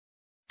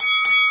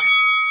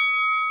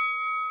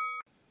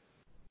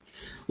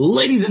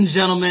Ladies and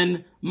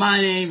gentlemen, my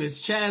name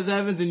is Chaz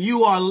Evans, and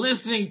you are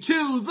listening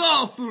to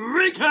The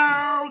Three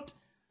Count.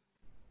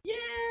 Yay!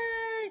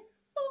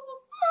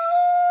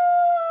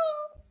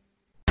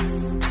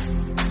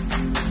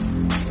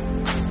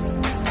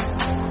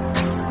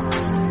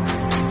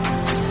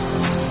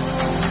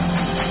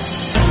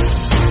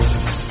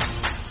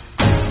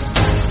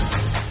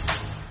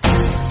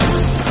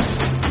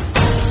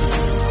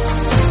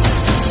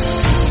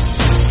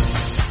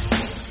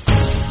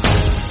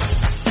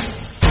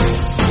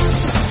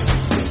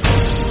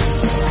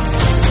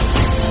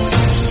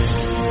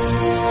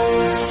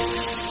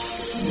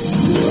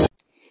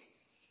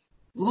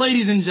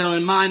 Ladies and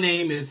gentlemen, my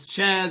name is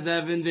Chaz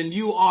Evans, and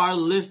you are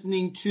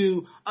listening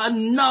to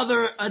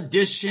another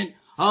edition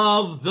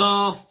of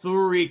The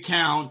Three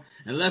Count.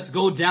 And let's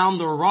go down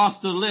the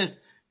roster list,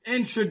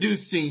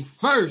 introducing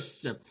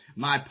first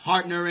my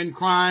partner in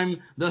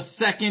crime, the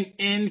second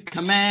in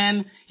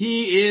command.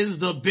 He is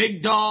the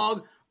big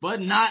dog,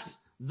 but not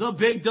the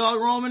big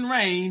dog Roman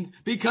Reigns,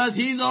 because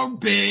he's a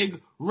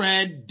big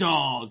red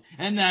dog.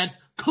 And that's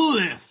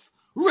Cliff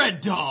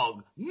Red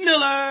Dog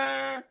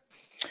Miller.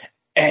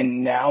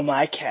 And now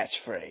my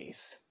catchphrase.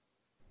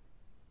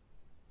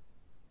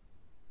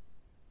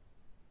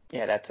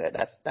 Yeah, that's it.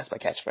 That's my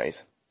catchphrase.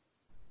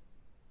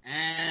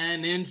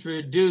 And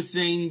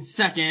introducing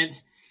second,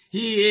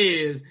 he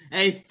is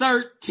a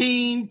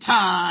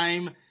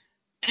 13-time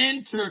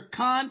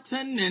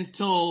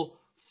Intercontinental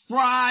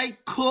Fry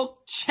Cook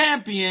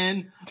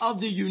Champion of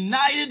the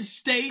United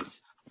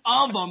States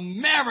of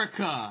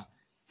America.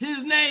 His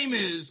name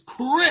is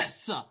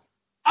Chris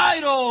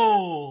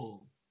Idol.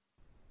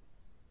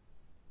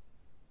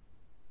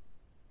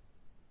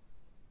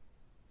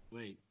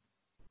 Wait,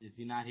 is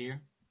he not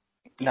here?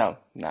 No,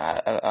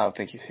 I don't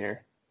think he's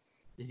here.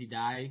 Did he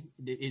die?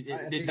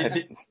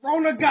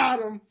 Rona got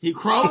him. He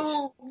croaked?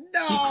 Oh,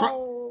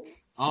 no.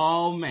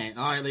 Oh, man.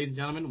 All right, ladies and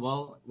gentlemen.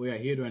 Well, we are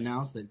here to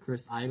announce that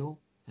Chris Idol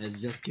has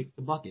just kicked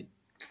the bucket.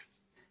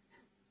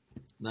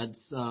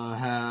 Let's,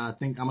 I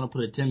think I'm going to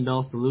put a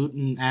 10-bell salute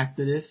in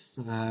after this.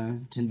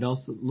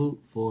 10-bell salute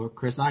for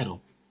Chris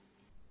Idol.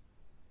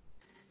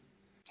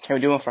 Can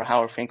we do one for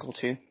Howard Finkel,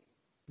 too?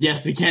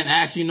 Yes, we can.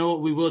 Actually, you know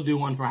what? We will do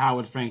one for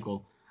Howard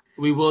Finkel.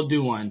 We will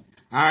do one.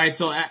 All right,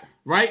 so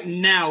right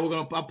now,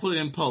 I'll put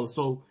it in post.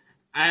 So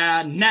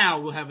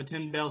now we'll have a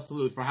 10-bell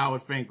salute for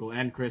Howard Finkel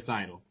and Chris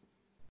Idol.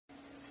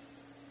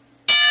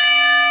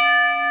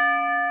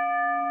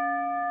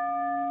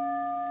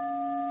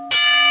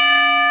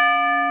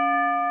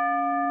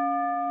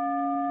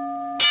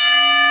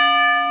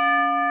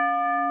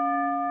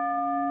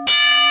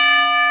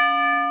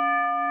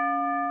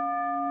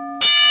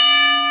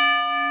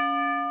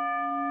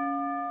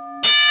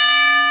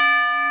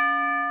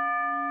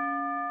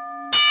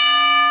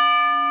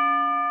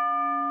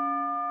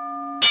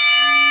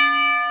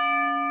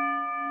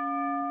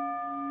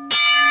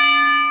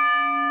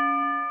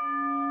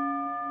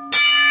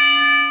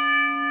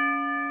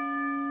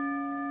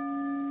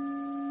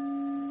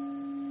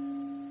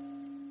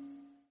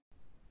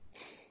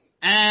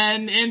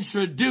 And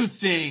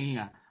introducing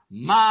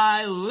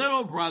my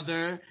little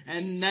brother,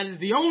 and that is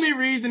the only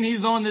reason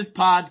he's on this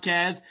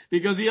podcast,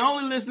 because he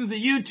only listens to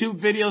YouTube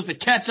videos to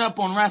catch up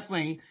on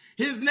wrestling.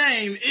 His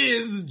name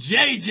is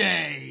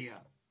JJ.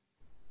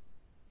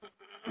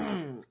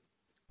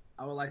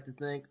 I would like to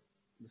thank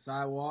the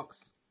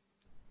sidewalks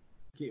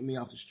keeping me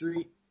off the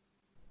street.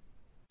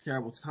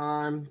 Terrible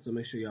time, so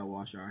make sure y'all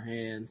wash your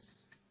hands.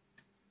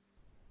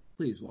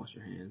 Please wash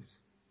your hands.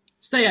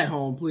 Stay at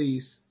home,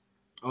 please.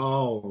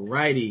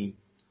 Alrighty.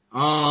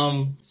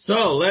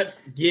 So let's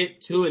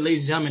get to it, ladies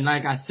and gentlemen.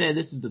 Like I said,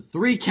 this is the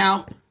 3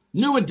 Count,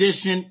 new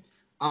edition.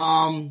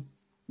 Want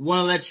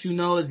to let you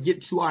know, let's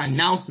get to our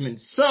announcement.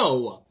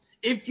 So,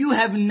 if you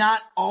have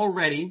not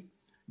already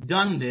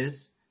done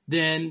this,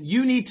 then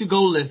you need to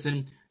go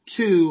listen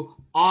to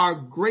our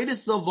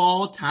greatest of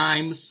all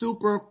time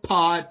Super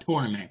Pod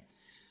tournament.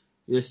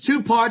 There's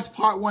 2 parts,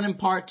 part 1 and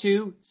part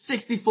 2,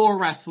 64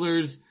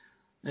 wrestlers.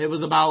 It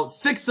was about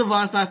 6 of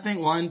us, I think.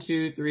 1,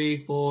 2,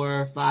 3,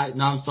 4, 5.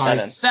 No, I'm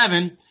sorry,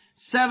 7.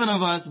 7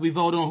 of us. We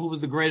voted on who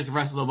was the greatest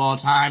wrestler of all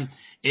time.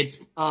 It's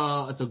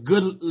a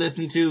good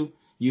listen to.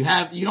 You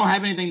don't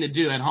have anything to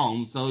do at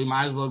home, so you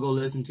might as well go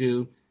listen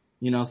to,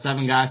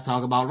 7 guys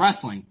talk about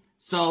wrestling.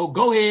 So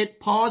go ahead,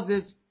 pause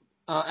this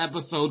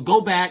episode,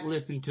 go back,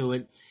 listen to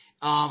it.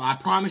 I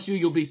promise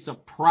you'll be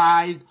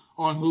surprised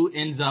on who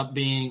ends up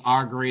being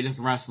our greatest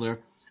wrestler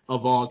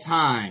of all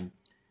time.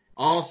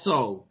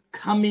 Also,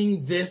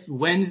 coming this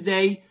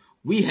Wednesday,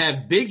 we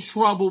have Big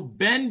Trouble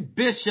Ben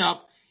Bishop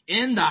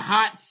in the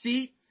hot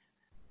seat.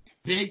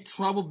 Big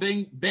Trouble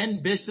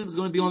Ben Bishop is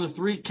going to be on the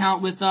 3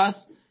 Count with us.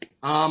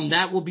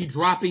 That will be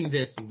dropping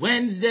this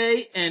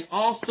Wednesday. And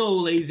also,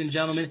 ladies and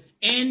gentlemen,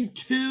 in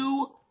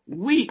 2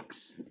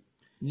 weeks,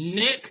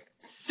 Nick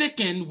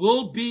Sicken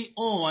will be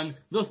on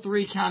the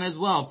 3 Count as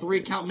well.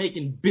 3 Count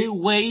making big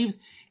waves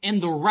in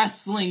the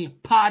wrestling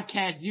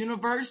podcast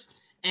universe.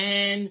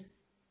 And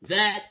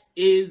that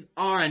is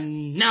our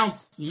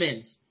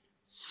announcements.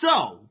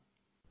 So,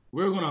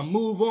 we're going to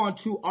move on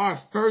to our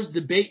first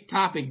debate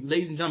topic.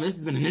 Ladies and gentlemen, this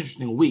has been an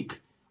interesting week,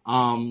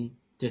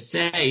 to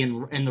say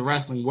in the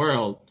wrestling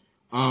world.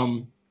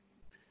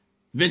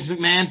 Vince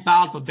McMahon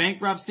filed for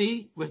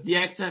bankruptcy with the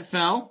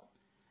XFL,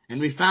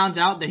 and we found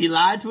out that he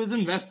lied to his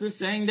investors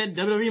saying that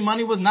WWE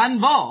money was not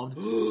involved,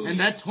 and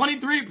that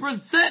 23%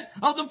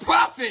 of the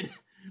profit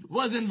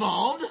was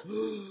involved.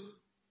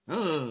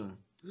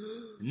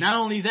 Not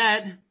only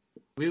that,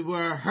 we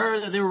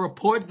heard that there were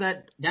reports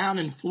that down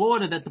in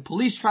Florida that the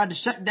police tried to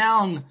shut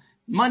down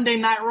Monday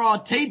Night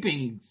Raw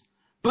tapings.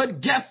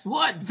 But guess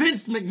what?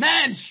 Vince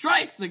McMahon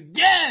strikes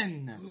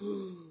again!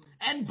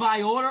 And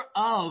by order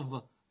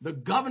of the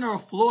governor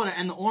of Florida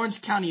and the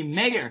Orange County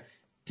mayor,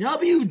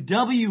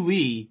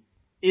 WWE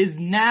is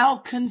now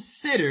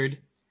considered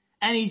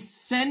an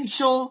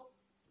essential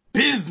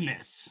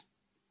business.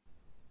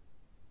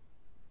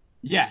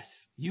 Yes,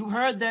 you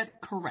heard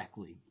that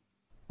correctly.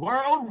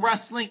 World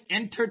Wrestling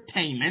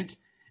Entertainment,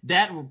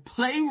 that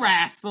play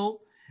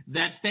wrestle,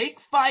 that fake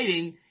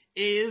fighting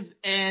is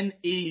an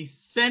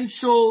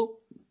essential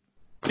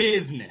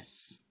business.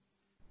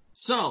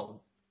 So,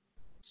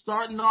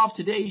 starting off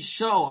today's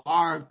show,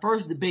 our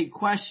first debate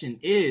question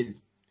is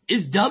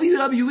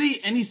WWE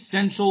an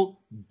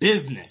essential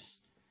business?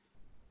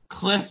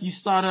 Cliff, you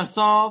start us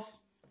off.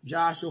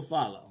 Josh will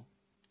follow.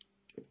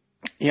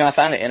 You know, I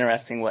found it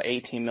interesting what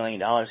 $18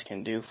 million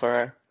can do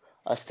for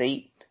a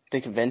state to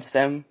convince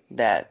them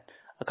that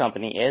a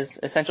company is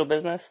essential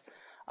business.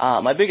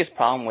 My biggest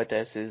problem with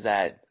this is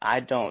that I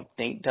don't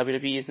think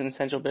WWE is an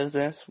essential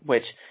business,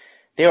 which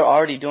they were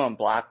already doing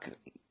block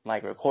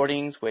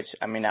recordings, which,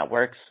 I mean, that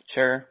works,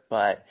 sure,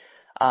 but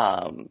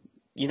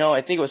you know,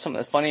 I think it was something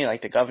that's funny,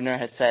 like the governor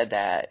had said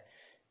that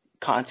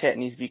content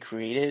needs to be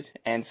created,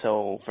 and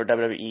so for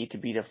WWE to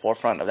be the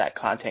forefront of that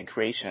content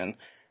creation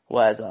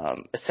was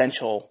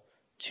essential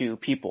to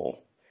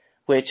people,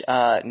 which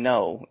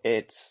no,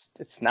 it's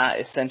not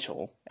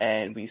essential,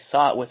 and we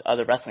saw it with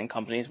other wrestling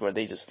companies where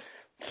they just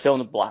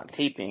filmed block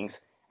tapings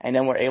and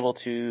then were able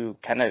to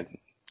kind of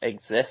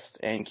exist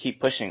and keep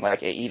pushing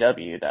like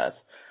AEW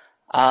does.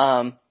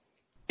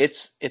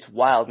 It's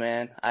wild,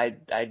 man.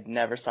 I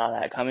never saw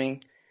that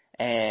coming,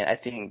 and I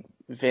think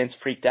Vince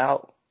freaked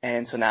out,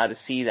 and so now to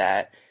see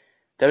that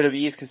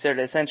WWE is considered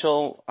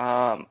essential,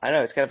 I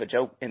know it's kind of a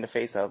joke in the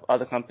face of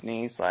other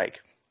companies like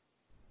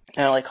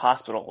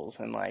hospitals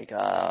and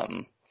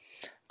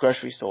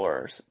grocery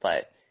stores,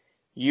 but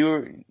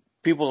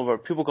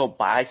people go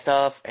buy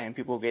stuff and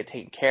people get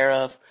taken care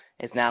of.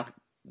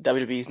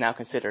 WWE is now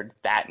considered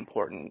that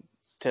important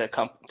to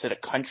the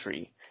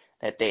country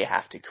that they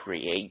have to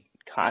create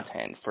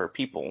content for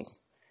people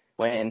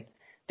when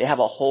they have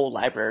a whole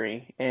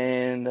library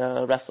in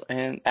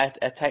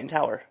at Titan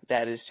Tower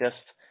that is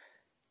just,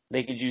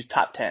 they could use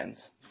top 10s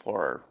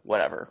for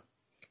whatever.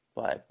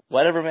 But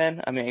whatever,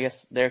 man. I mean, I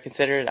guess they're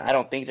considered. I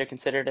don't think they're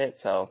considered it,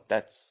 so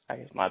that's, I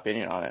guess, my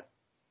opinion on it.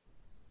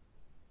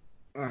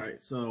 All right,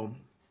 so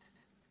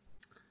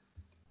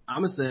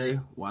I'm going to say,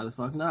 why the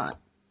fuck not?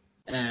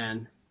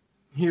 And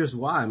here's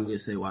why I'm going to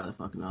say why the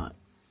fuck not.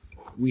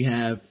 We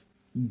have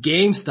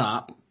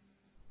GameStop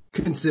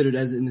considered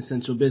as an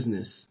essential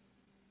business.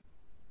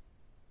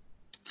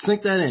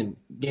 Sink that in.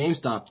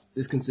 GameStop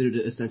is considered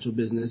an essential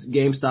business.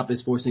 GameStop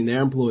is forcing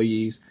their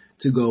employees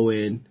to go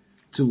in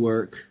to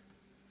work.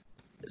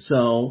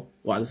 So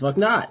why the fuck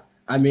not?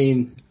 I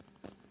mean,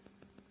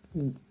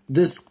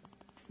 it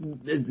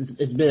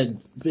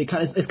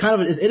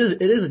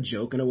is a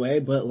joke in a way,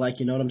 but like,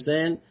 you know what I'm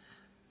saying?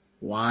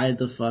 Why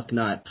the fuck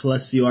not?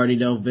 Plus, you already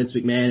know Vince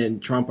McMahon and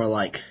Trump are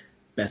like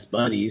best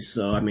buddies,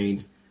 so I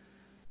mean,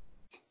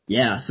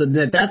 yeah. So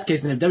if that's the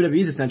case, then if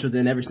WWE is essential,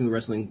 then every single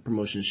wrestling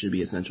promotion should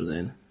be essential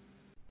then.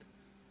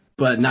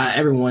 But not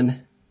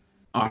everyone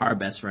are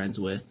best friends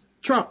with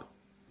Trump.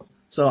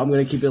 So I'm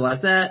gonna keep it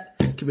like that.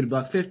 Keep it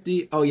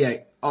 $1.50. Oh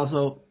yeah.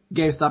 Also,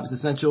 GameStop is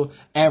essential,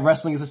 and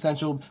wrestling is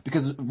essential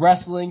because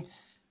wrestling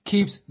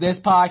keeps this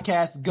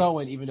podcast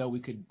going. Even though we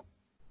could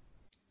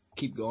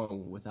keep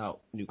going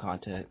without new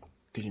content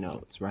because you know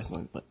it's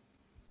wrestling. But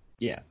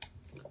yeah.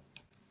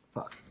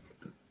 Fuck.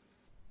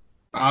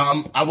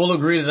 I will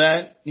agree to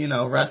that. You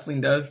know, wrestling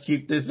does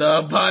keep this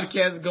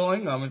podcast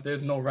going. If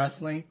there's no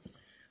wrestling,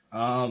 you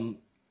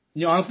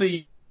know,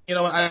 honestly, you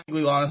know, I think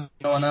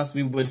knowing us,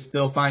 we would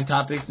still find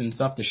topics and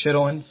stuff to shit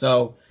on.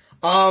 So,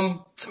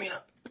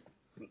 Tamina.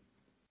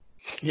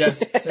 Yes,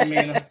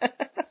 Tamina.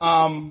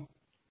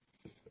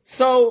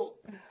 So,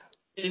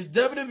 is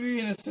WWE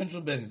an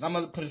essential business? I'm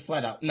gonna put it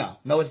flat out. No,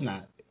 it's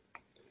not.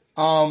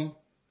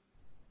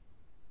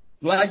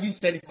 Like you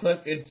said, Cliff,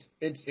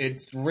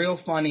 it's real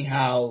funny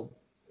how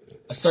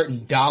a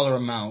certain dollar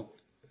amount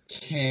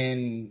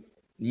can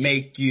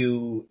make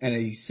you an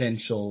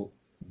essential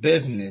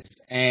business,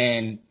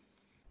 and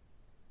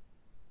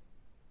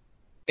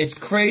it's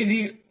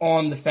crazy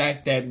on the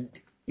fact that,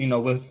 you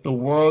know, with the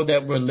world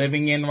that we're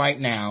living in right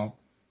now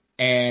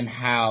and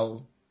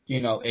how,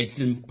 you know, it's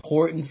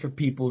important for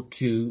people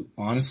to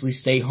honestly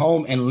stay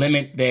home and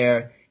limit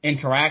their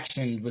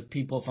interactions with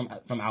people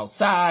from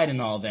outside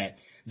and all that,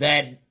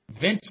 that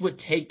Vince would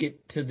take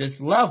it to this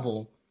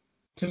level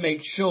to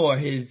make sure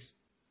his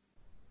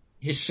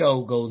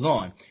show goes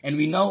on. And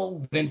we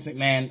know Vince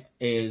McMahon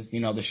is,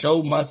 the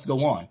show must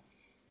go on.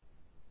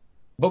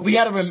 But we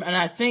got to and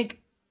I think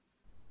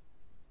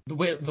the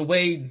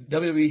way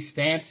WWE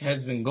stance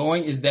has been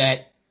going is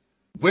that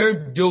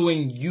we're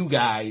doing you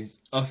guys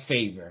a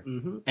favor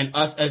and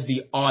us as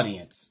the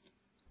audience.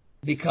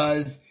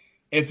 Because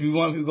if we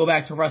want to go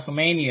back to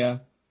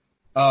WrestleMania,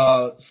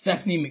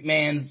 Stephanie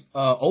McMahon's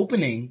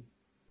opening,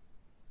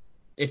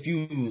 if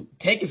you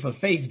take it for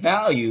face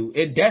value,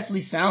 it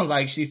definitely sounds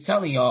like she's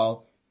telling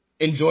y'all,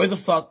 enjoy the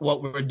fuck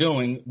what we're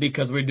doing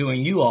because we're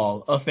doing you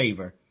all a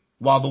favor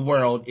while the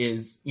world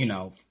is,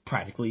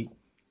 practically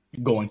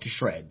going to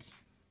shreds.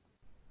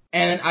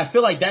 And I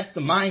feel like that's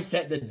the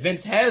mindset that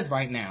Vince has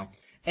right now.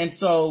 And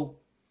so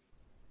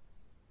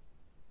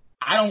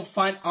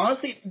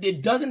honestly,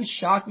 it doesn't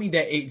shock me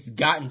that it's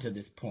gotten to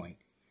this point.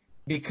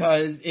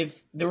 Because if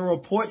there were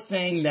reports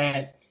saying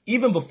that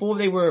even before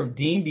they were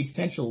deemed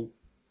essential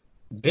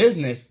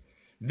business,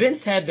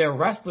 Vince had their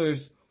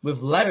wrestlers with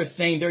letters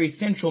saying they're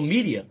essential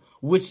media,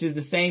 which is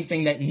the same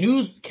thing that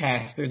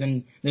newscasters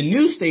and the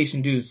news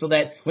station do, so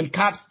that when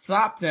cops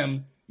stop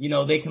them,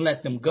 they can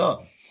let them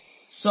go.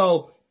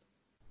 So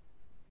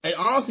it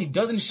honestly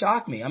doesn't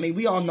shock me. I mean,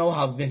 we all know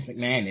how Vince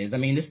McMahon is. I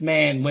mean, this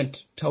man went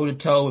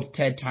toe-to-toe with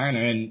Ted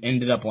Turner and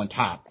ended up on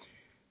top.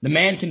 The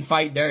man can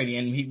fight dirty,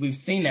 and we've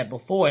seen that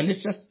before. And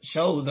this just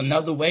shows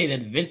another way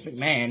that Vince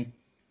McMahon,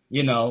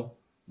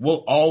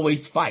 will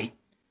always fight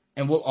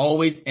and will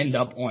always end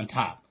up on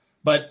top.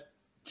 But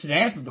to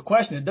answer the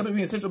question, is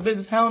WWE essential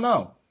business? Hell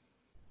no.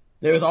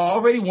 There's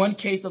already one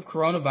case of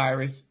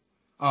coronavirus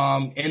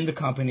in the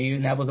company,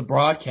 and that was a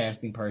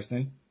broadcasting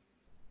person.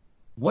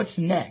 What's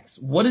next?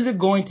 What is it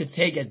going to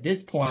take at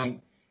this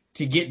point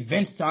to get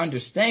Vince to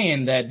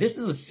understand that this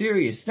is a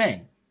serious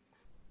thing?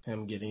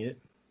 I'm getting it.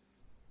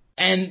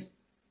 And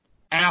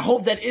I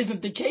hope that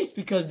isn't the case,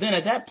 because then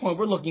at that point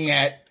we're looking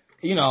at,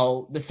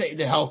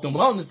 the health and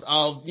wellness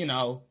of,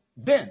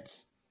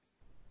 Vince.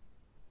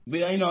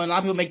 And a lot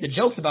of people make the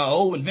jokes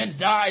about, when Vince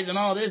dies and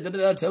all this,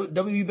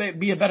 WWE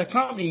be a better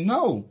company.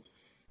 No.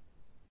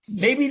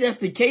 Maybe that's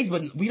the case,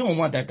 but we don't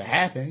want that to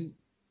happen.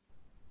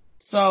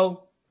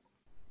 So,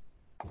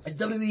 is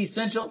WWE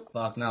essential?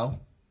 Fuck no.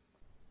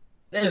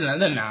 They're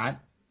not.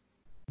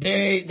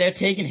 They're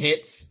taking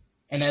hits,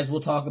 and as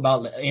we'll talk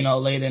about,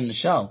 later in the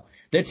show,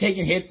 they're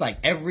taking hits like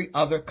every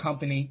other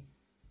company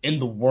in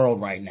the world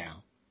right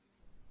now.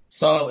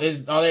 So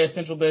are they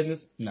essential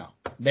business? No,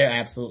 they're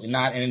absolutely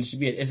not, and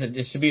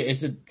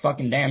it's a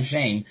fucking damn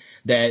shame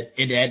that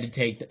it had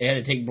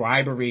to take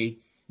bribery,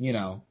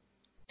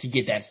 to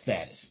get that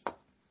status.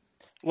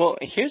 Well,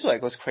 here's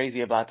what's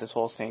crazy about this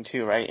whole thing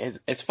too, right?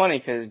 It's funny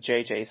because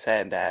JJ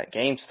said that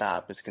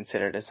GameStop is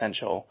considered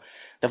essential.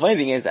 The funny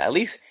thing is that at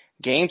least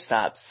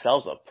GameStop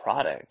sells a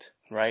product,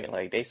 right?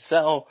 Like they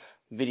sell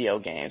video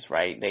games,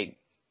 right?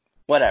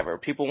 Whatever.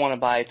 People want to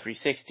buy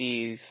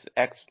 360s,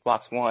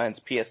 Xbox Ones,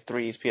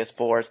 PS3s,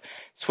 PS4s,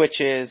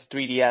 Switches,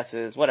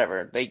 3DSs,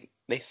 whatever. They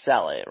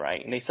sell it,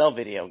 right? And they sell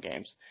video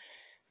games.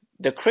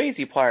 The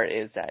crazy part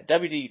is that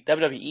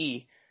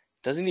WWE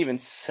doesn't even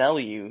sell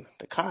you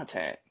the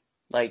content.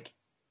 Like,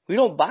 we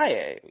don't buy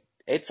it.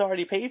 It's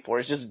already paid for.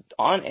 It's just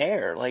on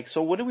air. Like,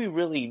 so what are we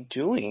really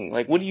doing?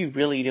 Like, what are you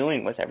really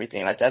doing with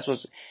everything? Like, that's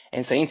what's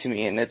insane to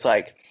me. And it's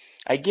like,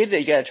 I get that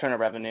you got to turn a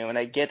revenue, and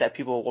I get that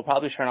people will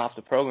probably turn off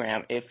the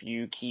program if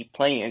you keep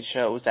playing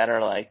shows that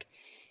are like,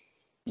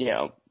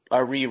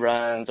 are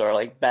reruns or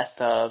like best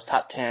ofs,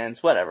 top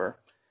tens, whatever.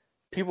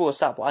 People will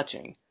stop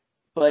watching.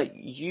 But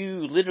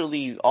you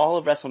literally, all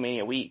of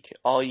WrestleMania week,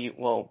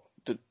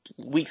 the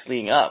weeks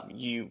leading up,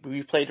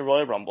 we played the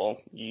Royal Rumble,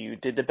 you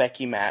did the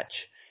Becky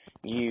match,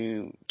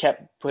 you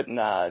kept putting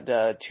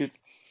the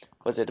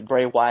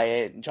Bray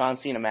Wyatt, John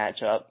Cena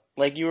match up.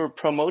 Like, you were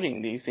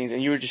promoting these things,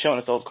 and you were just showing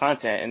us old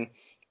content, and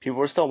people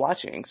were still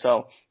watching.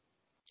 So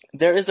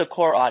there is a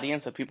core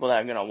audience of people that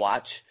are going to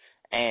watch,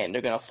 and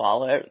they're going to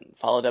follow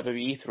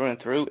WWE through and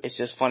through. It's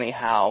just funny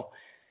how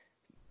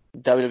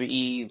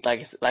WWE,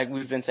 like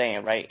we've been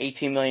saying, right,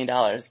 $18 million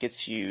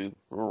gets you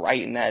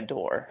right in that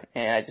door.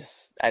 And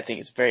I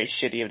think it's very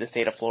shitty of the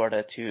state of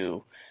Florida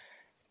to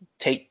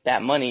take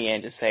that money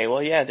and just say,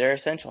 well, yeah, they're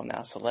essential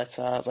now, so let's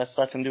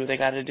let them do what they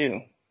got to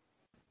do.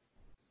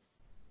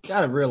 You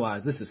gotta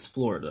realize this is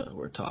Florida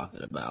we're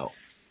talking about.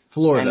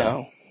 Florida. I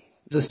know.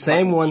 The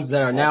same ones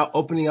that are now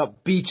opening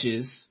up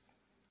beaches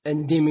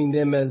and deeming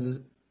them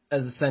as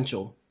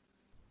essential,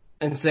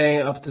 and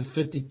saying up to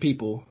 50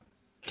 people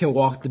can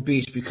walk the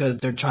beach because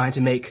they're trying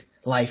to make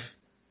life,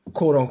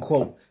 quote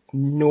unquote,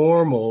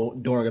 normal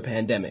during a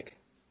pandemic.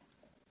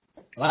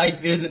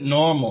 Life isn't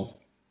normal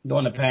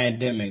during a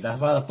pandemic.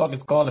 That's why the fuck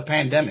it's called a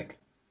pandemic.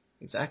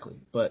 Exactly.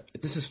 But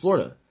this is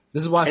Florida.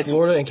 This is why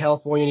Florida and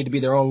California need to be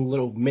their own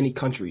little mini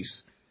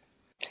countries.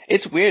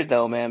 It's weird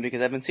though, man,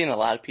 because I've been seeing a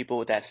lot of people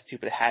with that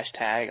stupid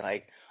hashtag,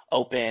 like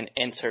open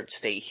insert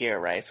state here,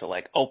 right? So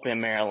like open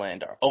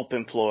Maryland or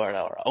open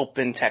Florida or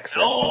open Texas.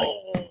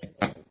 Oh.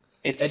 Like,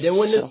 it's and then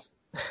when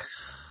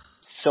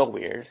so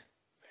weird.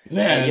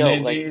 Yeah, Like, yo,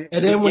 and like, then-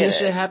 And then when get this it.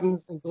 shit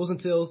happens and goes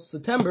until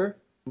September,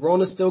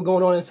 Rona's still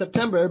going on in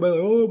September. Everybody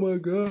like, oh my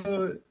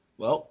god.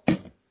 Well,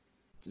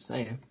 just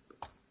saying.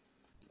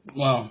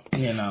 well,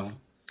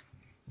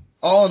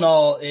 all in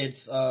all,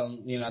 it's, I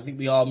think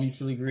we all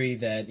mutually agree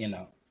that,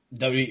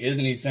 WWE is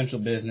an essential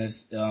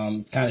business.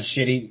 It's kind of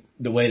shitty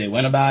the way they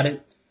went about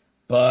it,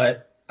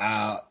 but,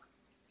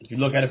 if you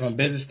look at it from a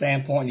business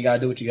standpoint, you gotta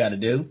do what you gotta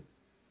do.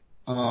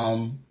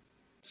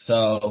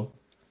 So,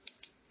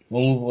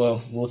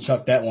 we'll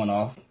chuck that one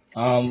off.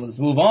 Let's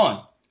move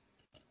on.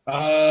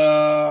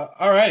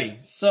 Alrighty.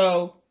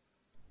 So,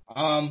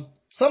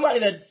 somebody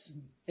that's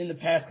in the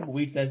past couple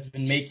weeks that's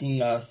been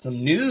making,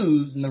 some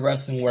news in the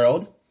wrestling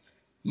world,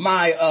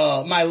 my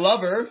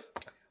lover,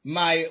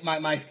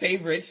 my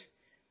favorite,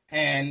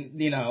 and,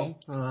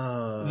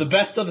 the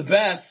best of the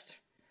best,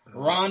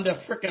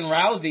 Ronda frickin'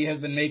 Rousey has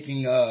been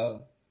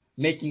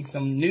making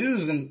some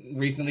news, and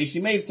recently she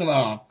made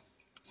some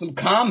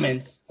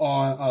comments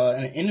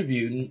on an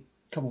interview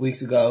a couple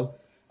weeks ago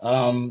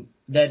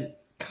that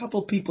a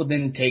couple people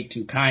didn't take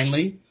too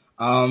kindly.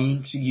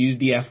 She used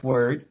the F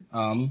word,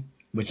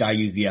 which I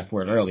used the F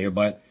word earlier,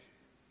 but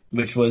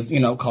which was,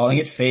 calling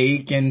it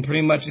fake and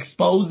pretty much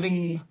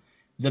exposing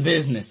the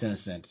business in a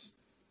sense.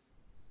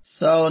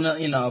 So,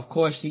 of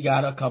course she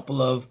got a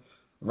couple of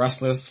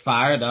wrestlers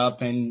fired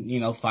up and,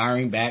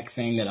 firing back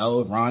saying that, oh,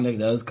 if Ronda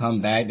does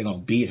come back, they're going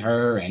to beat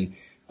her and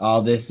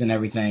all this and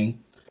everything.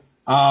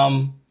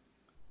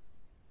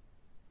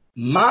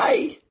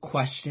 My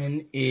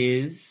question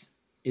is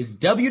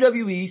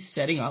WWE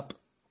setting up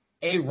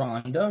a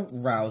Ronda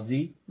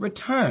Rousey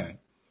return?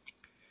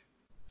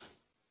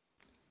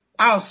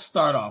 I'll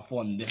start off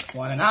on this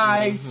one, and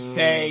I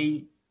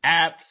say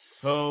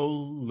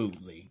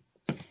absolutely.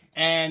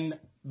 And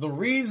the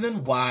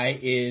reason why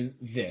is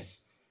this.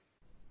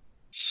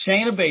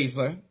 Shayna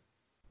Baszler,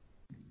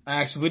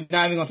 actually, we're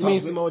not even going to talk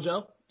about it. Samoa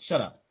Joe? Shut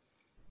up.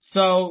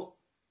 So,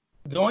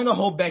 during the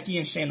whole Becky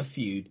and Shayna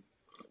feud,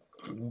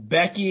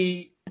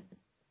 Becky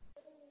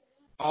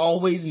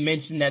always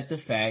mentioned the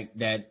fact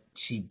that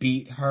she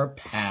beat her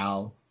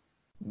pal,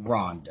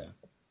 Ronda.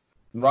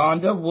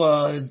 Ronda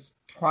was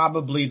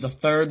probably the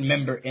third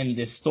member in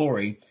this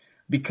story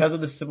because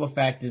of the simple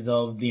fact is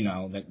of,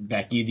 that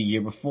Becky the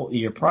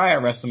year prior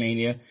at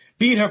WrestleMania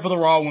beat her for the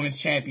Raw Women's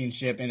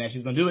Championship and that she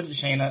was going to do it to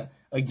Shayna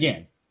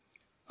again.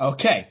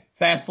 Okay,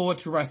 fast forward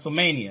to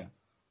WrestleMania.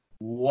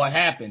 What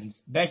happens?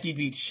 Becky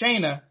beats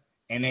Shayna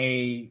in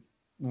a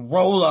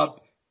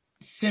roll-up,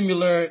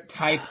 similar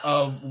type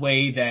of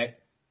way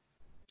that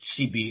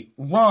she beat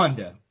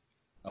Ronda.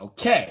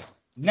 Okay,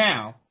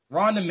 now,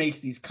 Ronda makes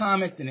these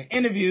comments in an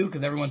interview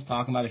because everyone's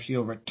talking about if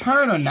she'll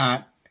return or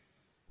not.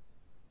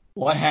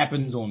 What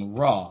happens on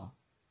Raw?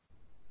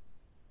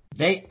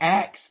 They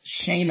ask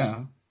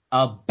Shayna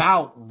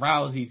about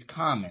Rousey's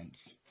comments,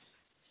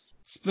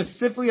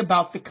 specifically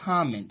about the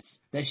comments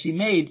that she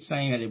made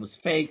saying that it was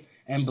fake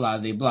and blah,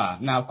 blah, blah.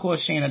 Now, of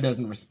course, Shayna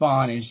doesn't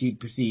respond and she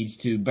proceeds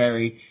to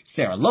bury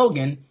Sarah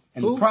Logan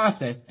in the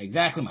process.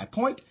 Exactly my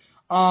point.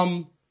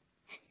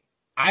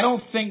 I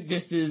don't think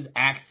this is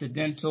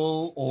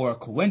accidental or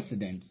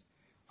coincidence.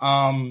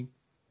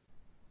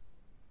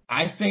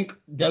 I think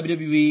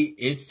WWE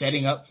is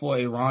setting up for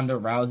a Ronda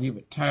Rousey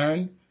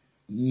return.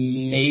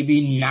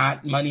 Maybe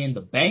not Money in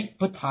the Bank,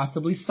 but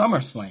possibly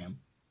SummerSlam.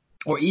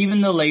 Or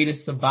even the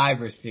latest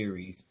Survivor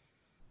Series.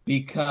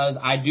 Because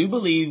I do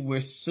believe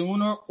we're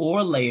sooner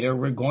or later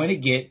we're going to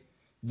get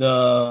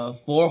the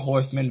Four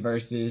Horsemen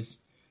versus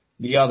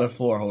the other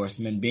Four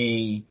Horsemen,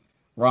 being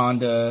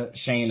Ronda,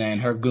 Shayna,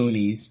 and her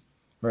Goonies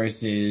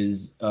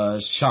versus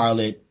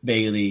Charlotte,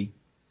 Bayley,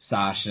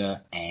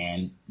 Sasha,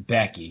 and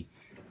Becky.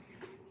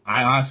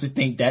 I honestly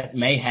think that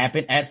may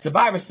happen at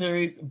Survivor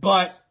Series,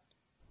 but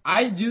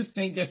I do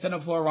think they're set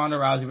up for a Ronda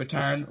Rousey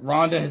return.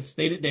 Ronda has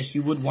stated that she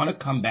would want to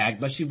come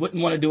back, but she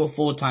wouldn't want to do a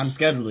full-time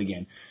schedule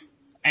again.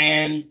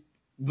 And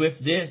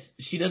with this,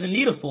 she doesn't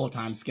need a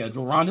full-time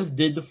schedule. Ronda's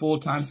did the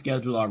full-time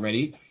schedule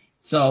already,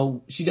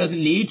 so she doesn't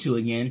need to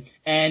again,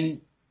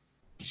 and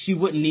she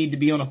wouldn't need to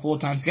be on a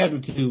full-time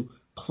schedule to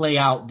play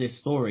out this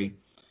story.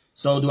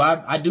 So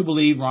I do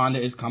believe Ronda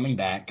is coming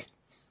back.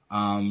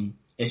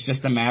 It's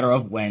just a matter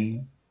of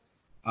when.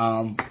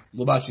 What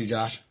about you,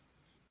 Josh?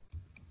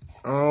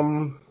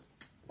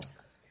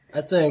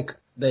 I think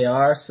they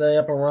are setting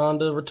up a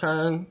Ronda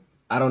return.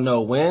 I don't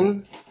know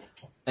when.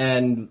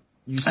 And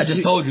I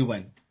just told you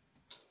when.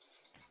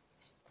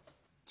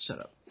 Shut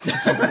up.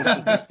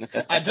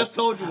 I just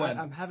told you when.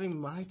 I'm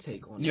having my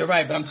take on it. You're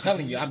right, but I'm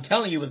telling you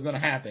it's going to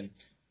happen.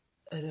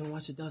 And then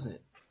watch it doesn't.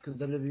 Because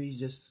WWE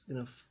just,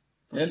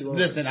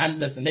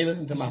 Listen, they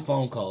listen to my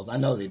phone calls. I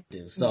know they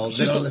do. So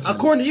they don't listen.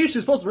 According to you,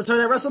 she's supposed to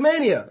return at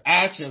WrestleMania.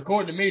 Actually,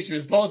 according to me, she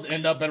was supposed to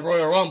end up at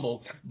Royal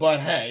Rumble.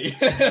 But hey.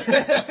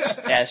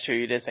 Yeah, it's true.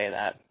 You did say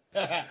that.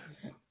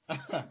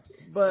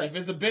 But if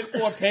it's a Big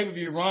Four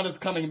pay-per-view, Ronda's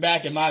coming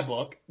back in my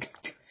book.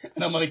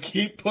 And I'm going to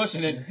keep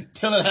pushing it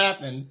till it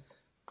happens.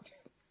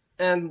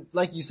 And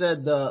like you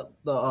said, the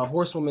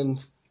Horsewoman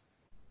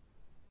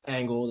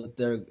angle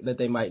that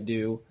they might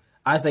do,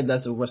 I think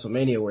that's a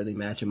WrestleMania worthy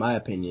match in my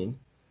opinion.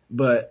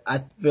 But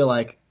I feel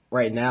like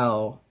right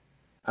now,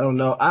 I don't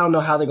know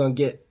how they're gonna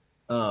get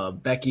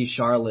Becky,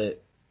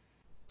 Charlotte,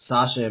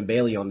 Sasha, and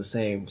Bailey on the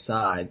same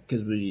side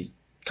because we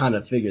kind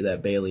of figured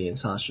that Bailey and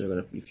Sasha are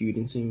gonna be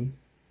feuding soon.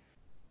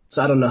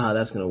 So I don't know how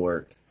that's gonna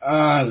work.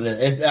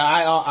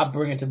 I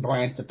bring it to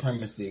brand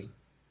supremacy.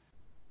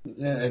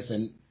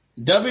 Listen,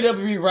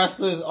 WWE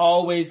wrestlers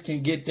always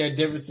can get their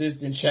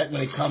differences in check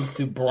when it comes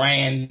to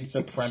brand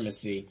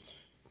supremacy.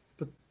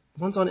 But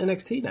one's on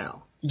NXT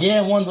now.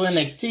 Yeah, one's on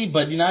NXT,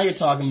 but now you're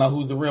talking about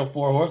who's the real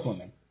four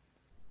horsewomen.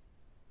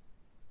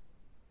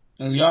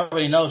 And you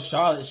already know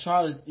Charlotte, is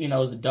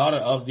the daughter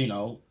of,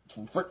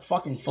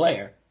 fucking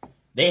Flair.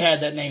 They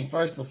had that name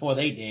first before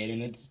they did,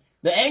 and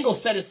the angle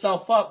set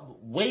itself up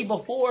way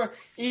before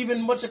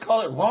even,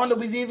 Ronda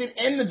was even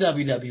in the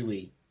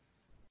WWE.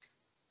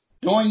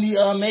 During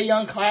the Mae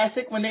Young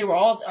Classic, when they were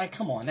all,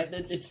 come on,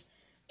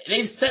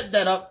 they've set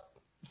that up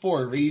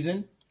for a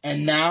reason,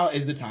 and now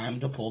is the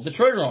time to pull the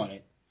trigger on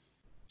it.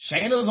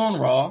 Shayna's on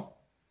Raw.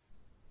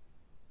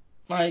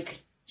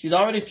 She's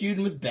already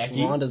feuding with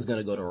Becky. Ronda's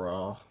gonna go to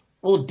Raw.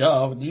 Well,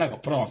 duh, they're not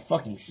gonna put her on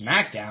fucking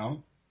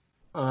SmackDown.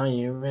 Are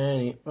you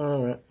ready?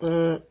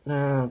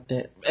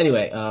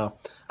 Anyway,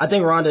 I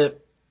think Ronda.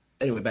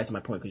 Anyway, back to my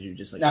point because you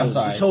just I'm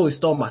sorry. You totally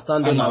stole my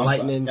thunder, my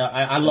lightning. Yeah,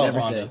 I love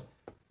Ronda.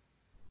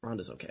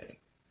 Ronda's okay,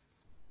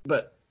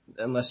 but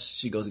unless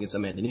she goes against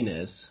Amanda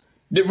Nunes.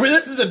 This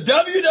is a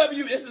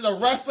WWE. This is a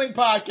wrestling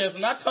podcast.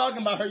 I'm not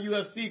talking about her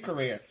UFC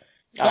career.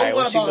 So all right,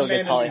 what she about go Amanda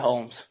against Holly Nunes?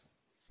 Holmes?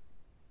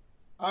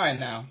 All right,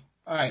 now.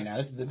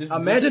 This is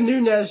Amanda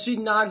Nunes. She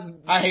knocks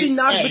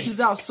bitches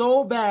out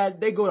so bad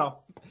they go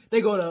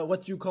to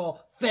what you call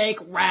fake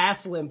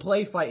wrestling,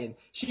 play fighting.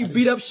 She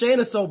beat up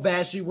Shayna so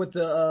bad she went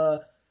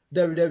to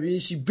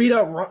WWE. She beat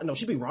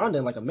Ronda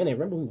in like a minute.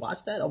 Remember we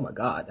watched that? Oh my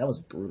god, that was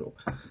brutal.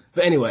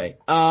 But anyway,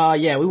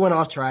 we went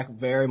off track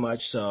very much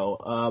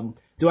so.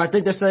 Do I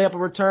think they're setting up a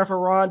return for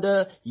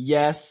Ronda?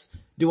 Yes.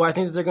 Do I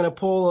think that they're going to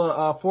pull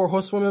a four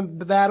horsewomen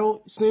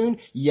battle soon?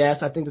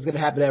 Yes, I think it's going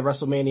to happen at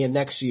WrestleMania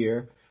next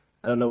year.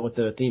 I don't know what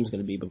the theme's going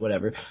to be, but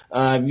whatever.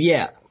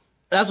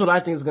 That's what I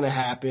think is going to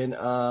happen.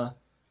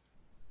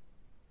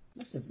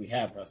 Let's see if we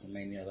have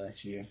WrestleMania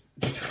next year.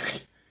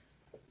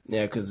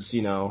 Yeah, because,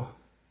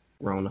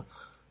 Rona.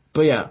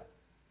 But yeah,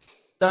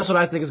 that's what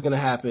I think is going to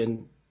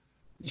happen.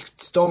 You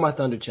stole my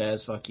thunder,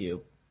 Chaz. Fuck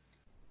you.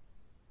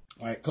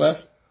 All right, Cliff?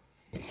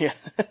 Yeah.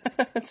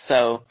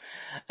 So,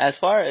 as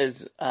far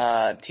as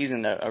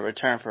teasing a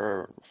return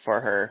for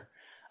her,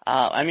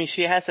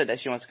 she has said that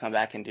she wants to come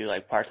back and do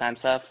part-time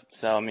stuff.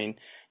 So,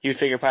 you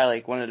figure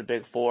probably one of the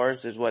big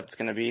fours is what it's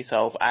going to be.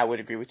 So, I would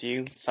agree with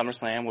you.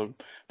 SummerSlam would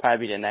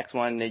probably be the next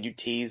one. Then you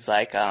tease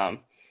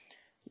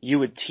you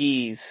would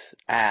tease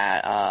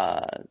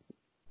at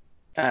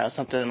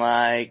something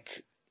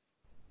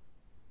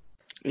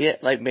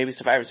maybe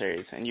Survivor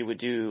Series, and you would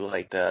do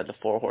the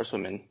four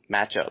horsewomen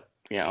matchup.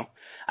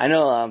 I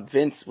know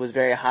Vince was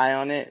very high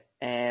on it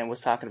and was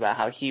talking about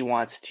how he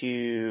wants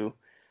to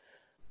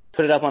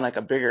put it up on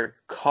a bigger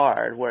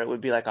card where it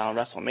would be on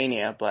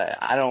WrestleMania, but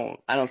I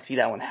don't see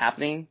that one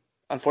happening,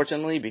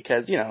 unfortunately,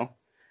 because I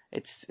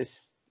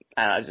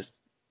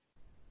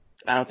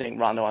don't think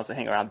Ronda wants to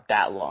hang around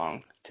that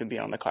long to be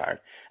on the card.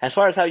 As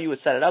far as how you would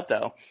set it up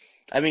though,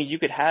 you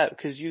could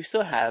because you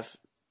still have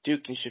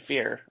Duke and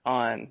Shafir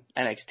on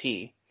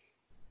NXT.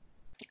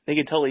 They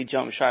could totally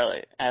jump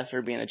Charlotte as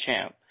her being a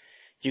champ.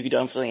 You could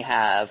definitely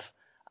have,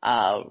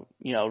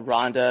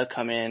 Ronda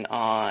come in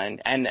on,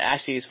 and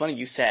actually it's funny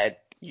you said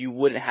you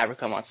wouldn't have her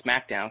come on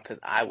SmackDown because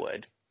I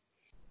would.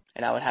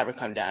 And I would have her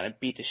come down and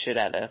beat the shit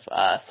out of,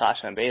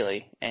 Sasha and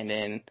Bailey. And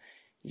then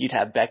you'd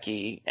have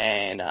Becky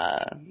and,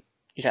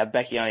 you'd have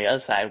Becky on the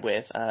other side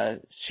with,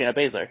 Shayna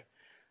Baszler.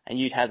 And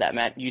you'd have that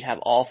match, you'd have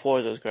all four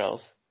of those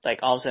girls.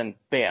 All of a sudden,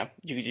 bam,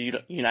 you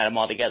could unite them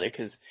all together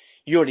because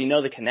you already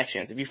know the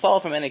connections. If you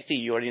follow from NXT,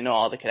 you already know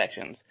all the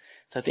connections.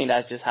 So I think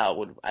that's just how it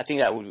would, I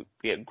think that would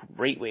be a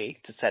great way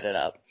to set it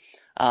up.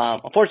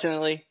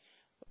 Unfortunately,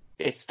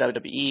 it's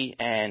WWE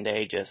and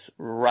they just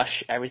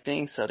rush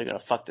everything, so they're going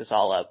to fuck this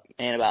all up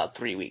in about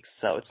 3 weeks,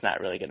 so it's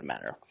not really going to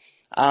matter.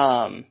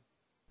 I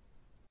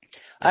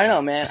don't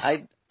know,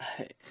 man.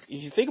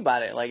 You think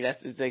about it,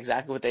 that's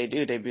exactly what they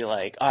do. They'd be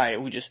like,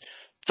 alright, we just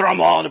throw them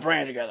all in the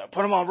brand together,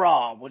 put them on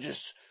Raw, we'll just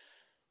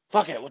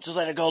let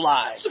it go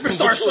live.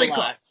 Superstar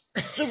shake-up.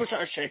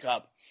 Superstar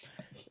shake-up.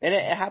 And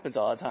it happens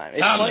all the time.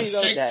 It's time funny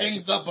to shake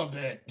things up a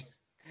bit.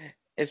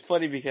 It's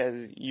funny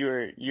because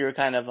you're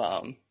kind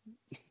of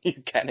you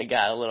kind of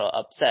got a little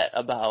upset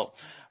about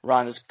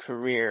Ronda's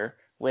career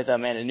with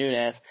Amanda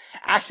Nunes.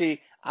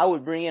 Actually, I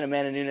would bring in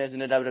Amanda Nunes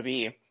into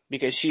WWE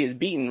because she has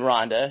beaten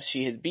Ronda,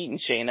 she has beaten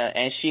Shayna,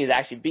 and she has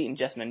actually beaten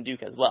Jessamine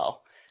Duke as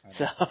well.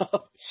 So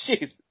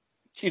she's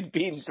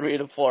beaten 3 of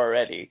the 4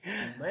 already.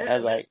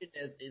 Man,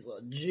 Nunes is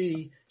a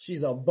G.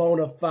 She's a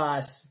bona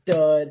fide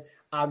stud.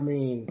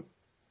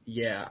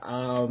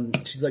 Yeah.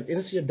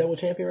 Isn't she a double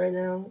champion right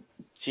now?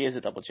 She is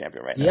a double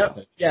champion right now.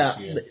 Yep. Yeah.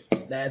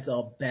 That's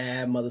a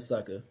bad mother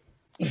sucker.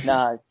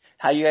 Nah,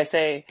 how you guys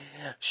say?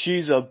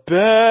 She's a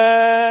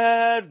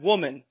bad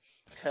woman.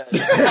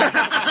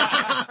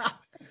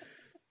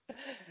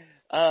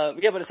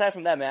 Yeah, but aside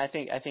from that, man, I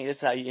think this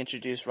is how you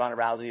introduce Ronda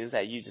Rousey, is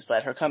that you just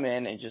let her come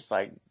in and just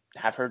like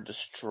have her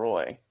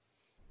destroy.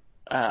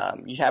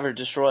 You have her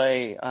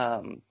destroy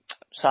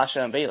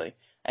Sasha and Bayley,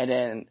 and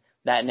then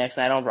that next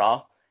night on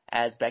Raw,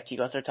 as Becky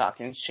goes there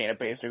talking, Shayna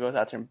Baszler goes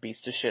out there and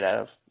beats the shit out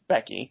of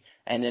Becky,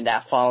 and then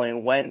that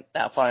following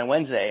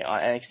Wednesday on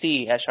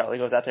NXT, as Charlotte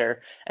goes out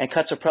there and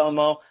cuts a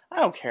promo. I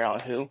don't care on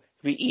who. It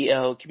could be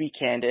EO, it could be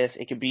Candice,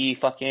 it could be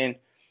fucking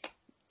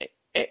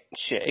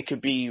it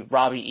could be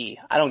Robbie E.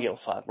 I don't give a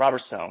fuck. Robert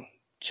Stone,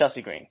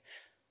 Chelsea Green.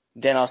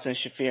 Then all of a sudden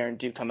Shafir and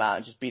Duke come out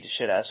and just beat the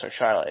shit out of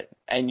Charlotte.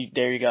 And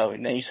there you go.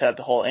 And then you set up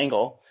the whole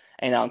angle.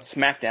 And on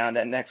SmackDown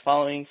that next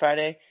following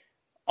Friday,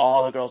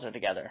 all the girls are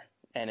together.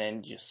 And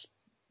then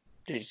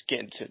they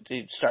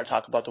start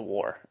talking about the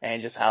war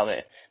and just how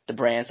the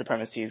brand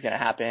supremacy is going to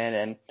happen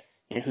and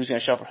who's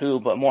going to show up for who.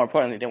 But more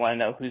importantly, they want to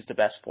know who's the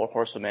best 4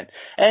 horsewomen.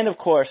 And of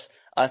course,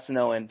 us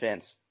knowing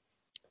Vince,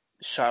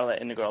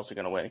 Charlotte and the girls are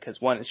going to win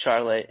because one is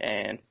Charlotte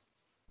and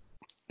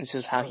it's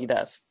just how he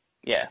does.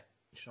 Yeah.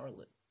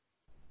 Charlotte.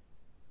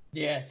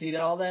 Yeah, see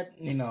all that,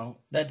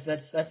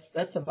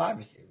 that's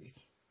Survivor Series.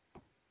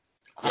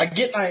 I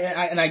get,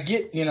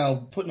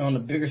 putting on the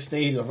bigger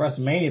stage of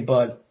WrestleMania,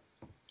 but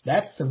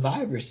that's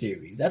Survivor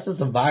Series. That's a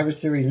Survivor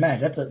Series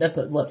match. That's a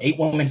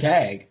 8-woman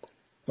tag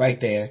right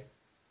there.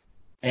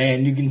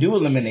 And you can do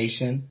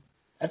elimination.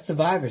 That's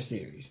Survivor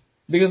Series.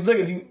 Because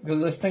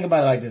let's think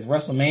about it like this.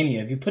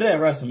 WrestleMania, if you put it at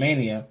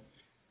WrestleMania,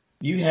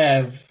 you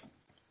have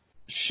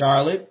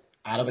Charlotte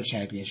out of a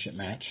championship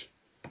match.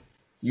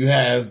 You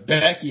have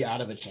Becky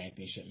out of a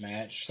championship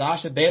match.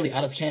 Sasha Bayley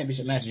out of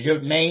championship matches.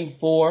 Your main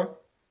 4.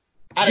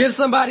 Give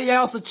somebody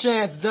else a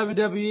chance,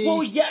 WWE.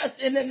 Well, yes,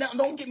 and then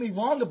don't get me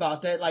wrong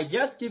about that. Like,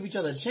 yes, give each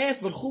other a chance,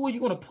 but who are you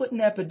going to put in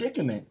that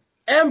predicament?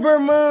 Ember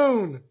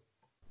Moon.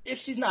 If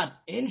she's not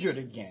injured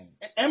again.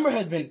 Ember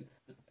has been...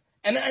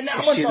 And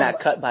if she's not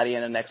cut by the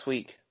end of next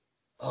week.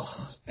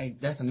 Oh, hey,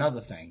 that's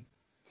another thing.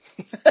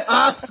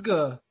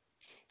 Asuka.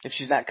 If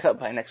she's not cut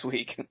by next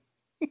week.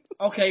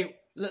 Okay,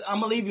 I'm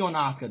going to leave you on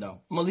Asuka,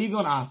 though. I'm going to leave you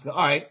on Asuka.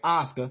 All right,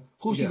 Asuka.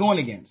 Who's she going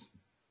against?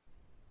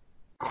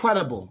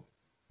 Credible.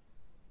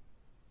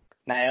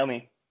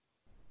 Naomi.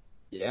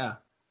 Yeah.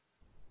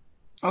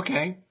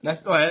 Okay. Was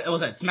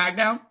that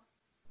SmackDown?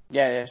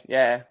 Yeah.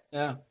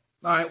 All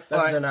right.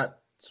 They're not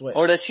switched.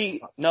 Or does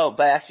she? No,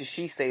 but actually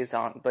she stays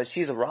on. But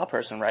she's a Raw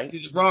person, right?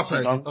 She's a Raw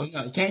person. Oh,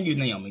 no, you can't use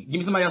Naomi. Give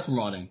me somebody else from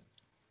Raw then.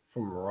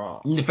 From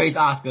Raw. You need to face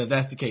Asuka if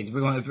that's the case. If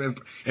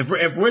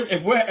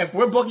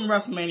we're booking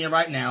WrestleMania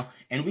right now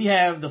and we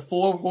have the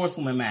 4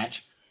 horsewomen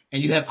match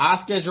and you have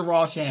Asuka as your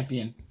Raw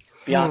champion,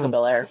 Bianca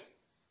Belair.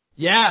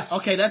 Yes.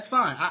 Okay, that's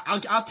fine.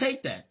 I'll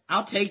take that.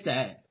 I'll take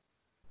that.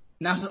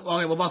 Now,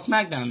 okay, what about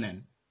SmackDown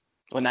then?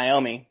 Well,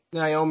 Naomi,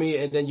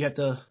 and then you have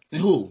to...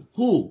 Who?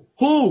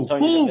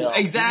 Deville.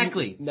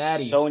 Exactly.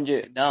 Natty. Natty.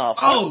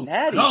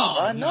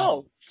 God,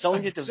 no.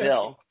 Sonya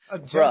Deville.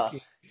 I'm Bruh.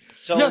 joking.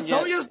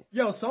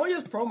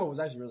 Sonya's promo was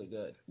actually really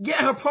good.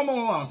 Yeah, her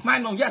promo on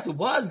SmackDown, yes, it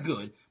was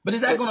good. But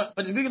is that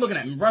but if you're looking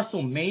at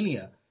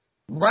WrestleMania,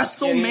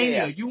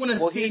 Yeah. You want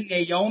to see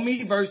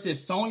Naomi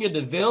versus Sonya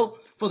Deville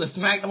for the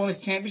SmackDown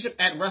Women's Championship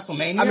at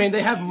WrestleMania? I mean,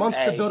 they have months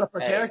to build up her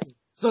character.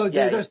 So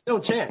there's still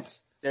a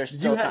chance. There's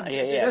still time.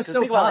 Because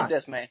think about it like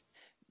this, man.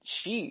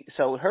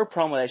 Her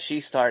promo that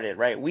she started,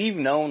 right? We've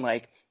known,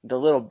 like, the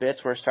little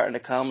bits were starting to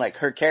come, like,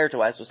 her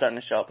character-wise was starting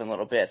to show up in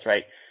little bits,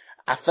 right?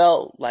 I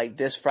felt like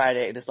this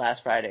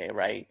last Friday,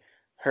 right?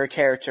 Her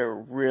character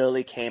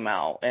really came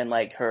out, and,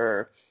 like,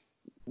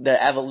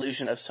 the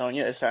evolution of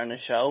Sonya is starting to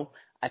show.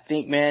 I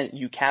think, man,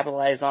 you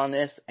capitalize on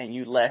this, and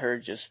you let her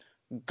just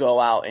go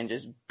out and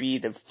just be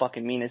the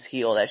fucking meanest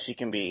heel that she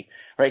can be,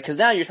 right? Because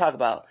now you're talking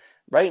about,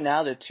 right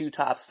now, the 2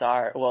 top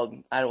stars, well,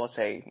 I don't want to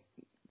say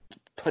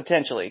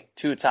potentially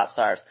 2 top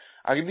stars,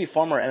 are going to be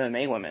former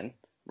MMA women,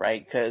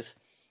 right? Because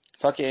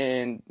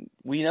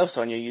we know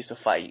Sonya used to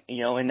fight,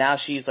 and now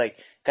she's like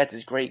got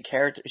this great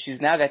character. She's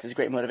now got this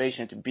great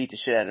motivation to beat the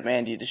shit out of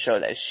Mandy to show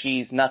that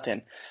she's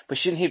nothing. But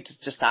she didn't have to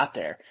just stop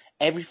there.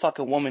 Every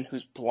fucking woman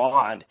who's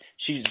blonde,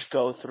 she just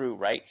go through,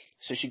 right?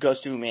 So she goes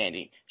through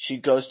Mandy.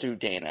 She goes through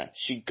Dana.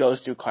 She goes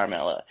through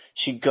Carmella.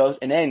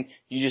 And then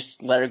you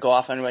just let her go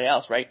off on everybody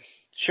else, right?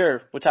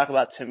 Sure, we'll talk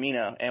about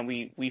Tamina, and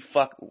we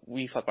fuck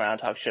around and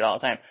talk shit all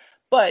the time.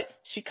 But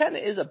she kind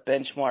of is a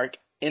benchmark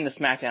in the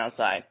SmackDown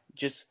side.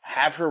 Just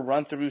have her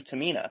run through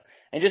Tamina,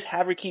 and just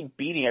have her keep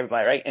beating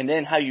everybody, right? And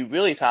then how you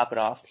really top it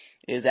off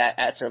is that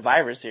at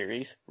Survivor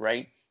Series,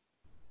 right,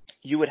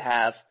 you would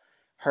have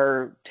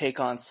her take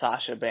on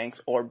Sasha Banks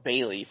or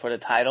Bayley for the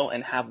title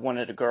and have one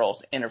of the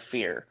girls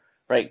interfere,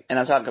 right? And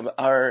I'm talking about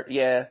her,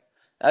 yeah,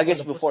 I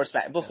guess before,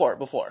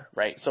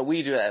 right? So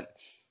we do that,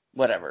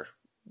 whatever.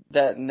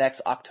 The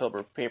next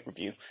October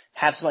pay-per-view,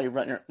 have somebody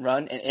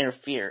run and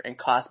interfere and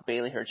cost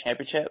Bayley her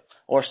championship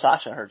or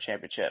Sasha her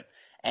championship.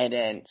 And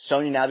then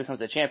Sonya now becomes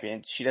the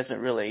champion. She doesn't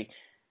really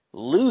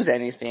lose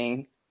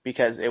anything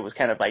because it was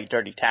kind of like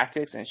dirty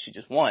tactics and she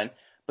just won.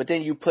 But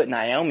then you put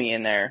Naomi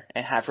in there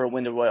and have her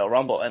win the Royal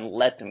Rumble and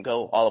let them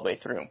go all the way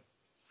through.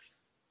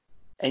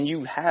 And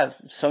you have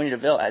Sonya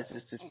Deville as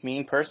this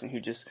mean person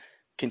who just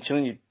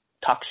continually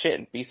talks shit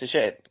and beats the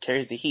shit,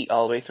 carries the heat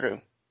all the way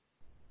through.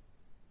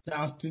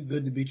 Sounds too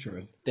good to be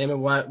true. Damn it,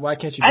 why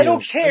can't you? I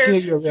don't care.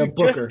 You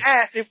just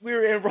asked if we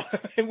were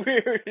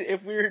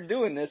if we were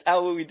doing this,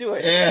 how would we do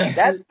it? Yeah,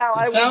 that's how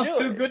I would do it. Sounds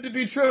too good to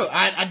be true.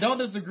 I don't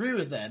disagree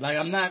with that. Like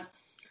I'm not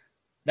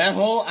that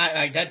whole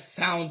that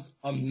sounds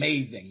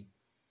amazing.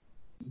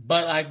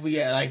 But like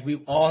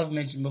we all have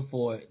mentioned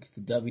before, it's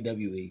the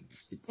WWE.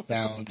 It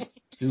sounds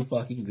too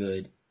fucking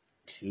good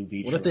to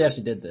be true. What if they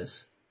actually did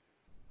this?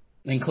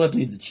 And Cliff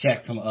needs a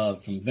check from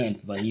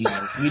Vince, but we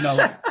know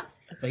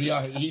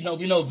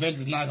we know Vince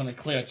is not going to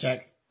clear a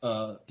check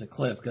to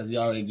Cliff because he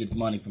already gets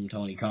money from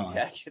Tony Khan.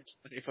 Yeah, he gets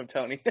money from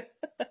Tony.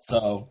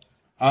 So,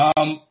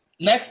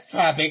 next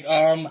topic.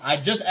 I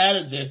just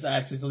added this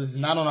actually, so this is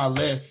not on our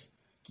list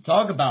to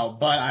talk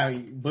about. But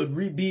I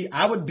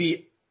would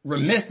be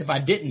remiss if I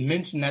didn't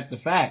mention the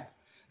fact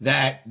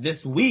that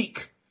this week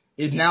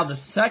is now the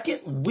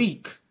second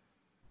week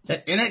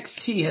that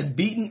NXT has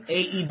beaten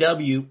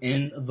AEW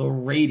in the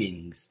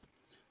ratings.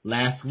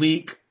 Last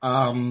week,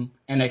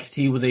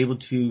 NXT was able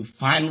to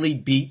finally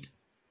beat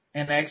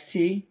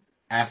NXT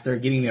after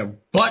getting their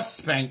butt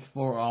spanked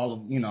for all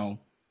of,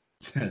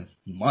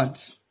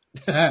 months.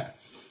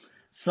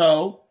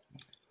 So,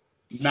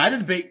 my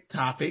debate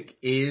topic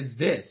is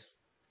this.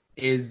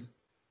 Is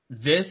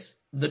this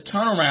the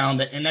turnaround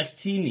that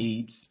NXT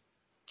needs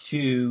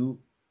to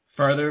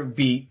further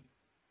beat?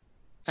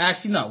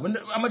 Actually, no.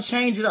 I'm going to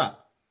change it up.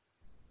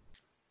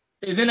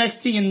 Is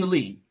NXT in the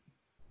lead?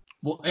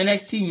 Will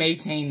NXT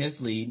maintain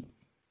this lead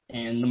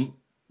in the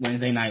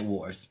Wednesday Night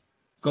Wars?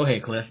 Go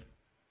ahead, Cliff.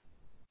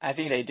 I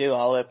think they do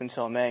all up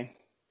until May.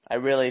 I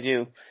really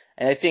do.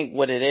 And I think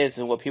what it is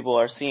and what people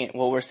are seeing,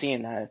 what we're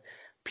seeing now,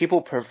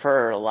 people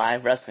prefer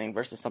live wrestling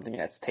versus something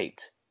that's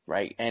taped,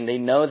 right? And they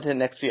know that the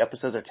next few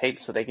episodes are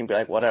taped, so they can be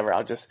like, whatever,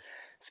 I'll just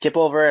skip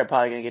over it. I'm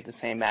probably going to get the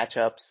same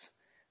matchups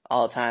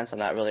all the time, so I'm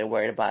not really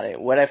worried about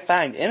it. What I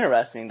find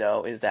interesting,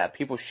 though, is that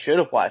people should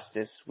have watched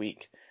this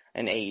week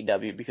in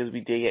AEW because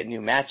we did get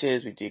new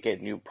matches, we did get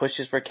new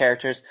pushes for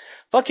characters.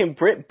 Fucking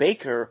Britt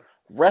Baker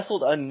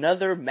wrestled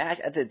another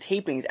match at the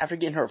tapings after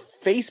getting her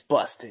face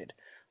busted.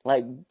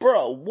 Like,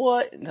 bro,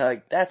 what?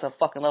 Like, that's a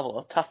fucking level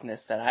of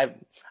toughness that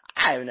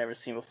I've never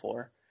seen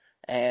before.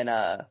 And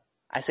I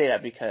say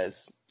that because,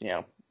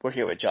 we're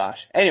here with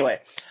Josh. Anyway,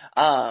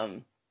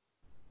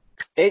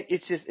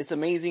 it's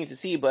amazing to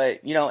see,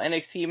 but,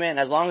 NXT, man,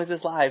 as long as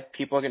it's live,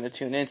 people are going to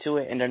tune into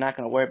it and they're not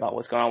going to worry about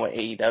what's going on with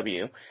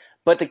AEW.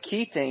 But the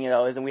key thing,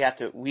 is, and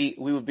we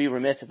would be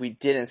remiss if we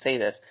didn't say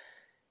this,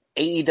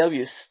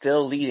 AEW is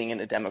still leading in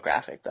the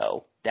demographic,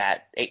 though,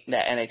 that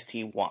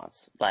NXT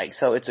wants. Like,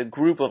 so it's a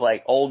group of,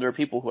 older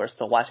people who are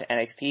still watching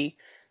NXT,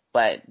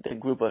 but the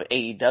group of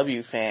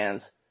AEW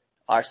fans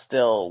are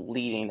still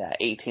leading that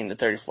 18 to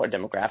 34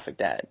 demographic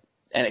that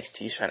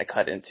NXT is trying to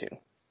cut into.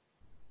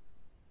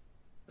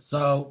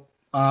 So,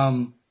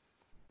 funny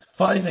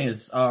thing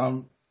is,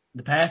 the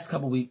past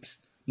couple weeks,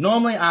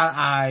 normally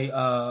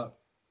I'll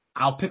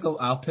pick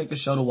a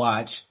show to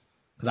watch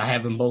because I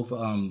have them both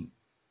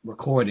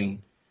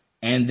recording,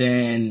 and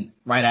then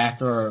right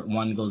after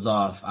one goes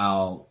off,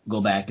 I'll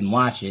go back and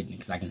watch it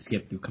because I can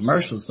skip through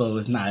commercials, so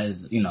it's not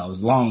as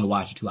as long to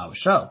watch a 2-hour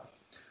show.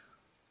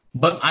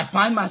 But I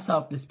find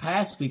myself this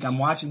past week I'm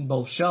watching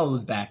both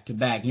shows back to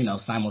back,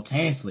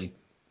 simultaneously.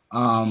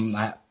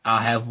 I'll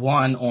have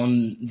one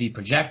on the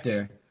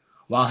projector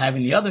while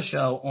having the other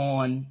show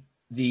on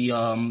the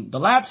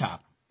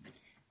laptop.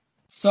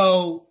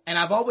 So, and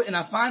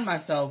I find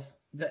myself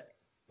that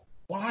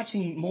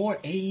watching more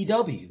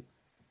AEW.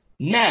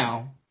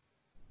 Now,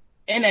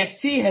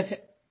 NXT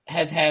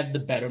has had the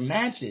better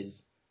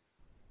matches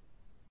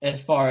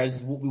as far as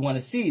what we want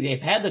to see.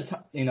 They've had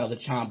the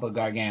Ciampa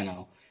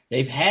Gargano.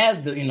 They've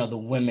had the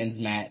women's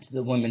match,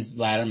 the women's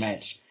ladder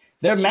match.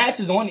 Their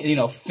matches on,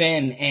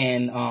 Finn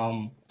and,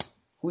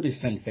 who did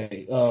Finn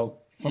face?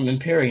 From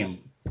Imperium,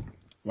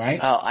 right?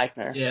 Oh,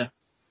 Eichner. Yeah.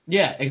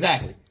 Yeah,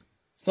 exactly.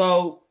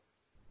 So,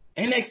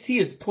 NXT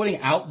is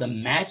putting out the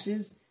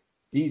matches,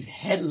 these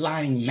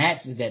headlining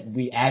matches that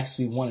we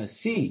actually want to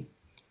see.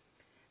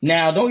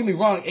 Now, don't get me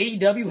wrong,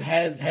 AEW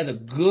has a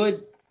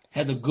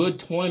good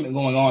tournament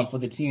going on for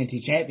the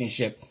TNT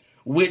Championship,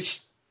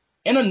 which,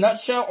 in a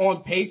nutshell,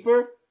 on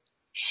paper,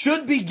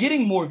 should be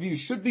getting more views,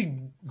 should be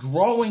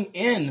drawing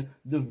in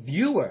the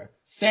viewer.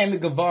 Sammy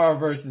Guevara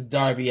versus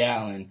Darby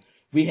Allin.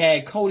 We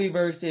had Cody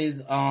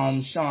versus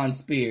Shawn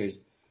Spears.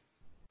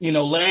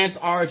 Lance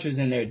Archer's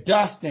in there,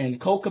 Dustin,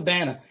 Colt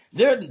Cabana.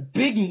 They're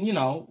big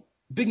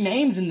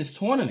names in this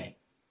tournament.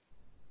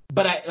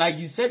 But like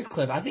you said,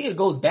 Cliff, I think it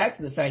goes back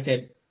to the fact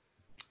that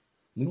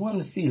we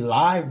want to see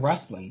live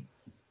wrestling.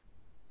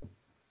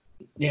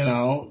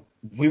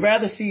 We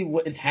rather see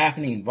what is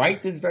happening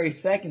right this very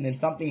second than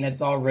something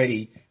that's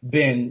already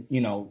been,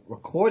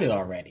 recorded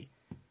already.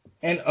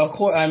 And of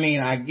course,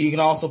 you can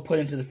also put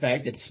into the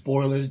fact that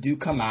spoilers do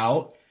come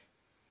out,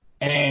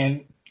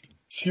 and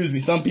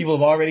some people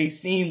have already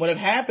seen what have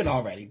happened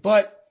already.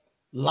 But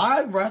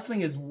live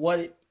wrestling is what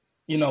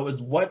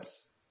is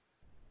what's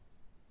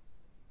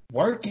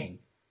working.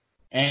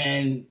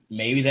 And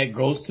maybe that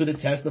goes to the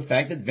test of the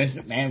fact that Vince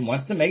McMahon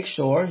wants to make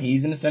sure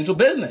he's an essential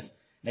business.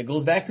 That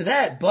goes back to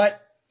that. But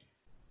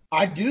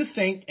I do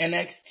think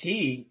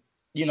NXT,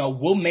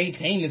 will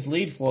maintain this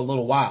lead for a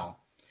little while.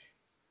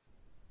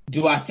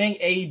 Do I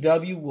think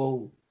AEW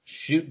will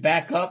shoot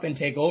back up and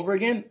take over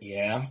again?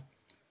 Yeah.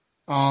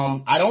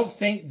 I don't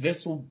think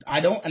this will.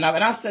 And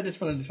I've said this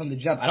from the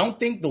jump. I don't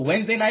think the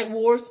Wednesday Night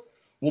Wars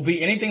will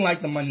be anything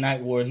like the Monday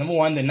Night Wars. Number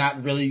one, they're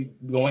not really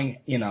going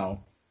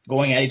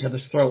at each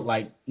other's throat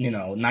like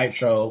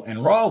Nitro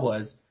and Raw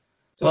was.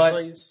 But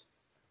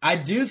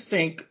I do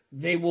think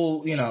they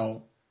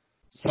will.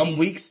 Some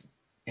weeks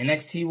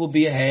NXT will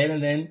be ahead,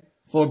 and then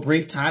for a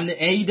brief time, the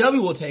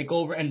AEW will take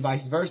over, and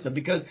vice versa,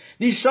 because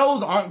these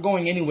shows aren't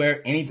going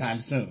anywhere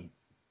anytime soon.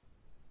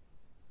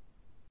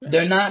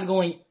 They're not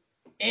going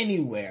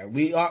anywhere.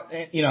 We are,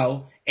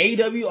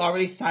 AEW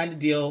already signed a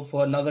deal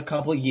for another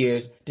couple of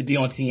years to be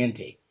on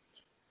TNT.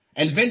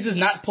 And Vince is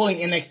not pulling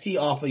NXT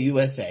off of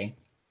USA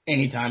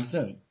anytime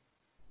soon.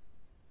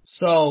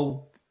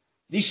 So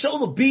these shows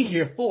will be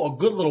here for a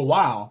good little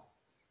while.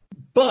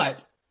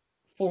 But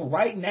for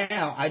right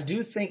now, I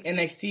do think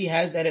NXT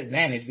has that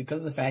advantage because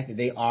of the fact that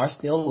they are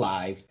still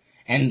live.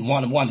 And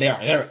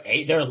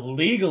they're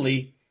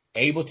legally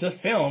able to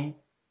film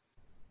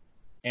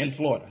in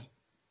Florida.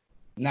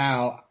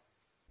 Now,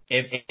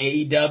 if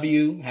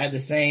AEW had the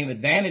same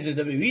advantage as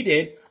WWE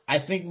did, I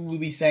think we would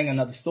be saying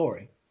another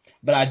story.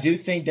 But I do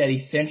think that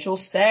essential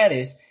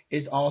status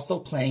is also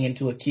playing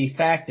into a key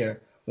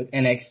factor with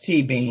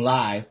NXT being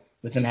live,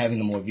 with them having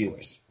the more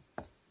viewers.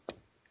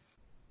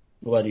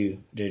 What do you,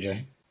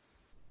 JJ?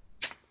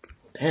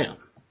 Damn.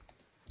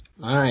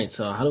 All right,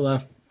 so how do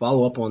I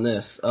follow up on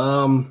this?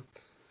 I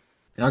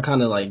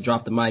kind of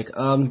dropped the mic.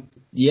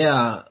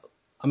 Yeah,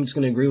 I'm just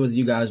gonna agree with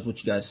you guys. What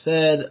you guys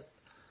said.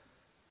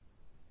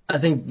 I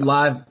think the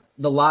live,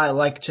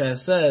 like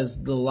Chaz says,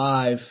 the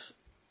live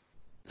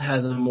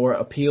has a more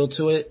appeal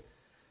to it.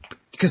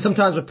 Because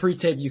sometimes with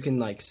pre-tape you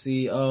can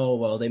see, oh,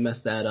 well, they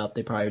messed that up.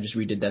 They probably just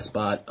redid that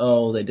spot.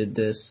 Oh, they did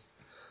this.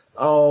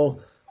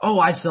 Oh,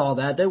 I saw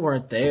that. They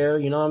weren't there.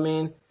 You know what I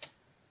mean?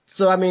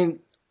 So,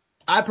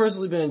 I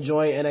personally been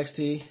enjoying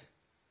NXT.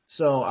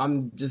 So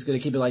I'm just going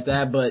to keep it like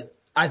that. But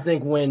I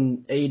think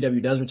when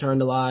AEW does return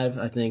to live,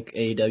 I think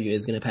AEW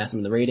is going to pass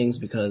them in the ratings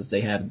because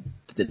they have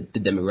the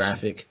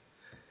demographic.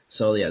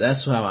 So, yeah,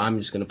 that's how I'm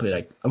just going to put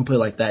it. I'm put it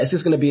like that. It's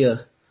just going to be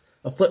a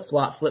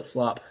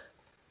flip-flop.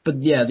 But,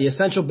 yeah, the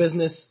essential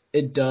business,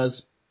 it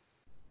does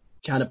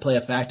kind of play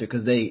a factor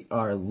because they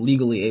are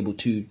legally able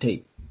to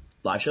tape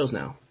live shows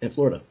now in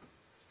Florida.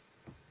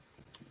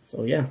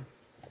 So, yeah.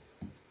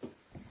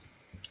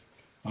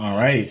 All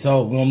right,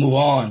 so we'll move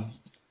on.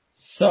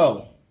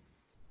 So,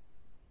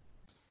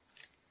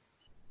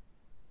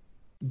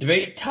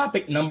 debate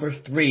topic number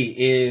 3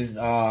 is,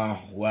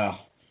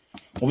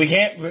 we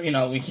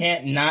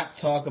can't not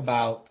talk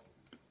about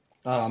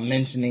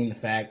mentioning the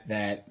fact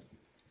that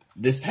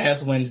this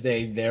past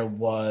Wednesday there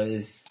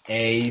was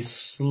a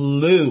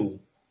slew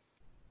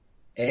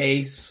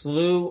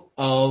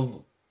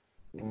of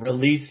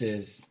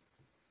releases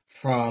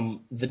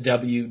from the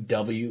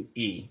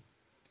WWE.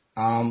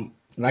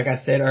 Like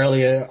I said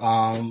earlier,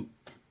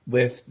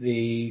 with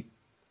the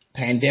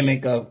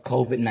pandemic of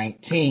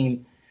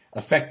COVID-19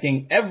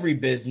 affecting every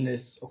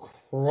business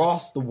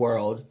across the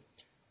world,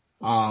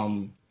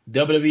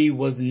 WWE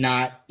was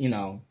not,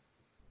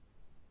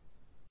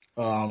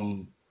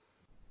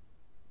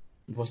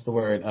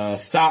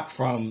 stopped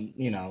from,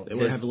 They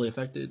were heavily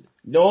affected?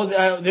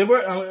 No, they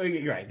were,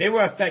 you're right. They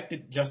were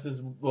affected just as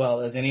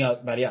well as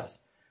anybody else.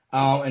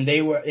 And they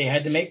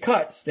had to make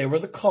cuts. There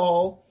was a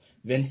call.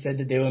 Vince said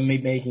that they were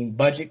making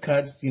budget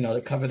cuts,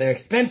 to cover their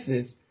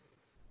expenses.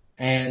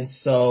 And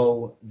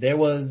so there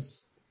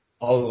was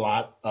a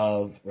lot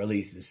of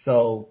releases.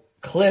 So,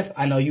 Cliff,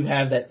 I know you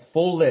have that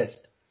full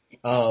list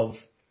of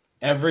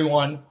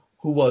everyone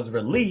who was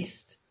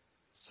released.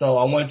 So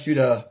I want you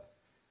to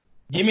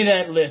give me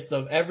that list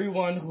of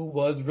everyone who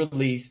was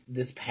released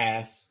this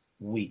past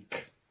week.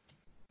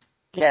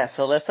 Yeah,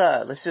 so let's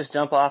just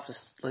jump off.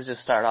 Let's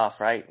just start off,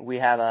 right? We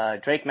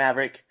have Drake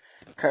Maverick,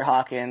 Kurt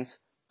Hawkins,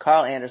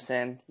 Carl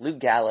Anderson, Luke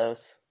Gallows,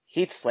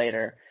 Heath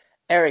Slater,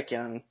 Eric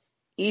Young,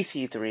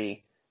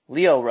 EC3,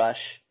 Leo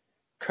Rush,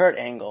 Kurt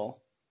Angle,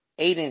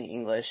 Aiden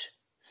English,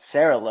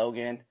 Sarah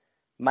Logan,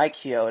 Mike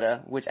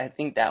Chioda, which I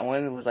think that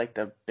one was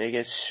the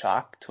biggest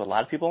shock to a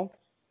lot of people.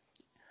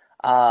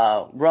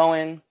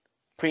 Rowan,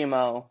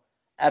 Primo,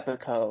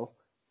 Epico,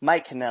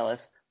 Mike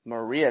Kanellis,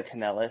 Maria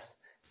Kanellis,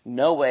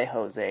 No Way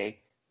Jose,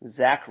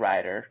 Zack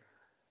Ryder,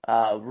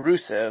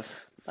 Rusev,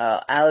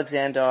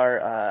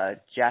 Alexander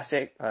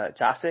Jasic,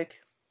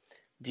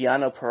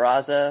 Deonna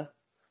Purrazzo,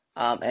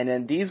 and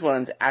then these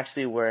ones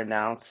actually were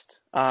announced.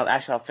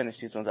 Actually, I'll finish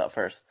these ones out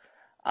first.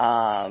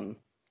 Dan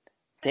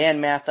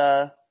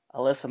Matha,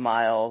 Alyssa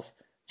Miles,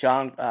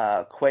 John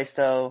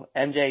Questo,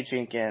 MJ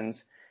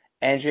Jenkins,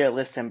 Andrea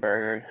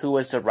Listenberger, who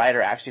was the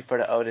writer actually for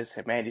the Otis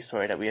and Mandy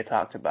story that we had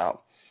talked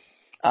about.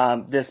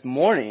 This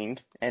morning,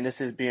 and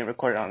this is being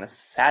recorded on a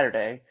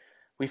Saturday,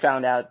 we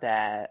found out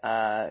that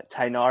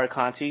Tainara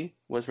Conti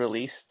was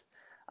released.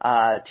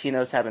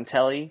 Tino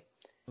Sabantelli,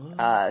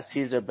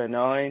 Cesar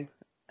Benoit,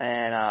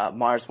 and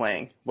Mars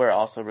Wang were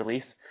also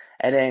released.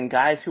 And then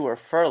guys who were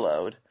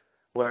furloughed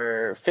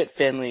were Fit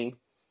Finley,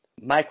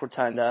 Mike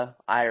Rotunda,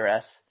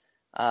 IRS,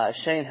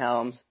 Shane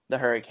Helms, the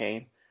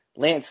Hurricane,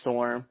 Lance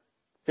Storm,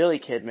 Billy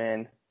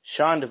Kidman,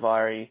 Sean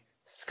Devari,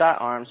 Scott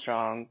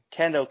Armstrong,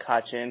 Kendo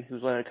Kachin,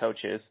 who's one of the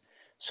coaches,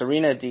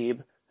 Serena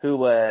Deeb, who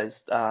was,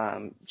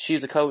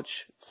 she's a coach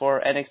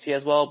for NXT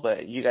as well,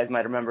 but you guys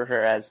might remember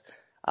her as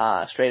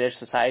Straight Edge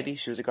Society.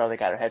 She was the girl that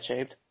got her head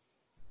shaved.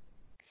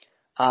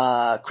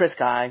 Chris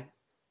Guy,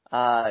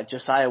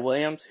 Josiah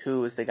Williams,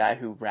 who was the guy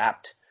who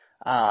rapped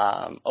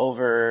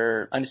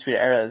over Undisputed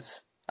Era's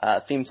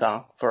theme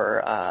song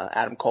for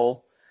Adam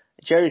Cole,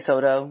 Jerry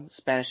Soto,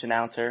 Spanish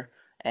announcer,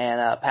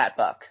 and Pat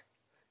Buck.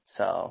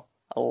 So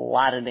a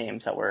lot of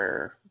names that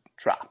were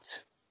dropped.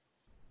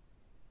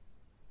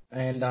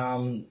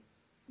 And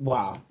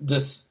wow,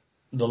 just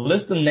the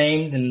list of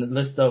names and the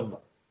list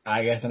of,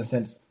 I guess in a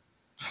sense,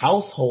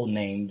 household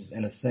names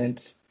in a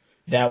sense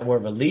that were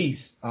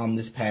released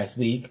this past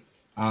week.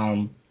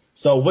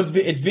 So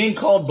it's being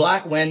called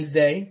Black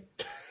Wednesday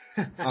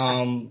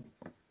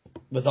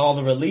with all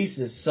the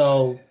releases.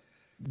 So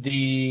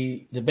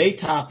the debate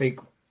topic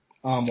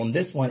on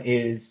this one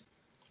is,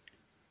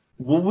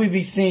 will we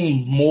be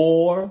seeing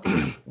more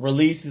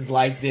releases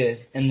like this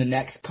in the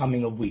next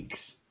coming of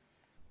weeks?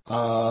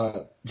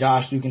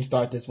 Josh, you can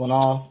start this one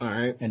off. All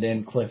right. And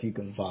then Cliff, you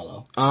can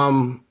follow.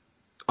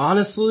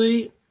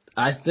 Honestly,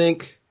 I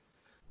think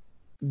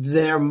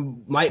there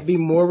might be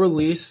more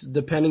release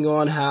depending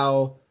on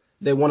how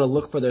they want to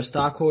look for their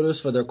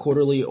stockholders for their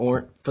quarterly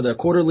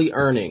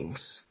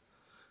earnings.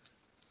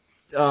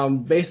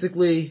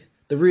 Basically,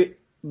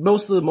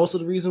 most of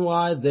the reason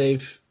why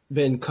they've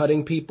been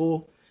cutting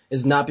people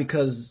is not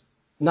because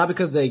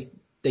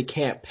they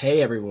can't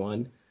pay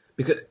everyone,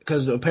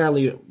 because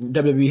apparently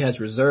WWE has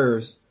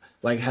reserves,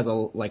 has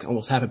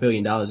almost $500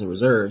 million in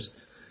reserves,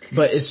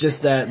 but it's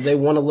just that they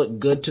want to look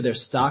good to their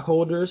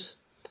stockholders,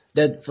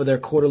 that for their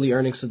quarterly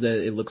earnings, so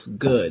that it looks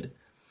good.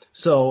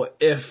 So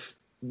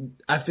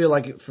I feel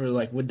like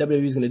what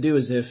WWE is going to do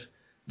is, if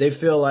they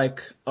feel like,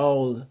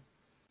 oh,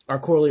 our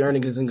quarterly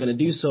earnings isn't going to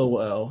do so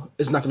well,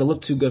 it's not going to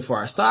look too good for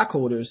our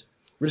stockholders,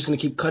 we're just going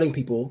to keep cutting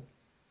people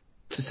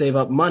to save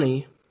up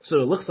money, so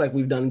it looks like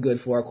we've done good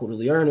for our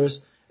quarterly earners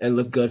and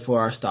look good for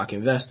our stock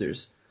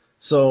investors.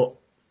 So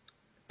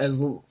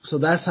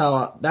that's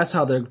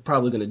how they're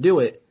probably going to do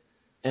it.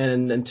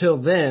 And until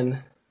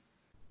then,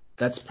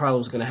 that's probably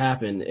what's going to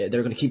happen.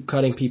 They're going to keep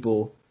cutting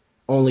people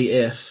only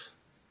if,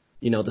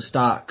 the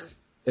stock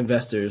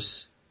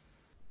investors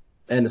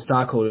and the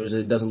stockholders,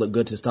 it doesn't look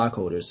good to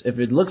stockholders. If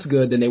it looks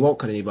good, then they won't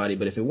cut anybody.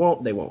 But if it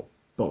won't, they won't.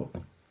 Boom.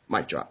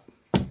 Mic drop.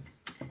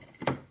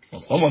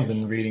 Well, someone's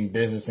been reading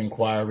Business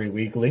Inquiry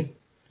Weekly.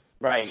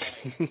 Right.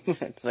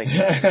 It's like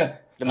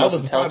the most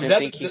intelligent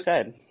thing he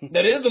said.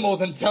 That is the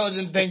most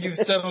intelligent thing you've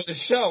said on the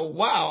show.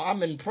 Wow,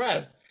 I'm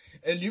impressed.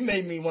 And you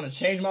made me want to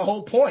change my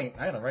whole point.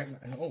 I gotta write.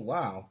 Oh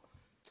wow.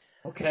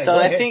 Okay. So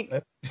I think,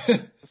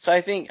 to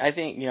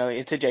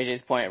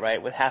JJ's point,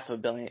 right, with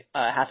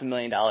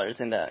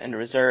 $500,000 in the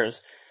reserves,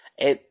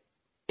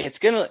 it's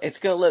gonna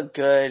look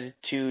good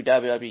to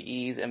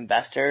WWE's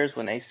investors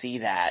when they see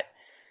that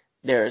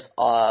there's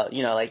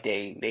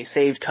they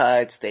saved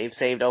cuts, they've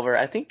saved over,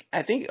 I think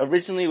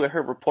originally we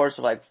heard reports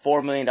of like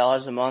 $4 million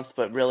a month,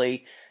 but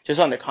really just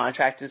on the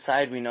contracted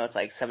side we know it's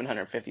like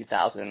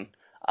 $750,000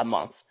 a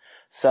month.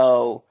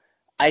 So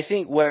I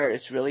think where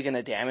it's really going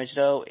to damage,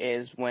 though,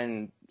 is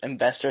when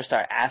investors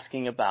start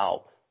asking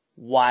about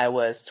why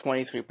was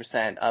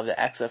 23% of the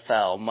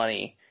XFL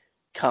money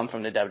come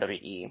from the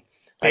WWE.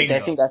 Like,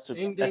 I think that's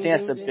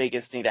the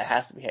biggest thing that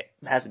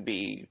has to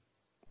be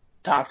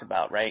talked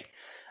about, right?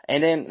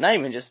 And then not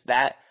even just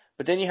that,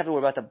 but then you have to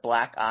worry about the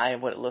black eye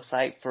of what it looks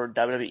like for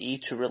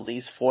WWE to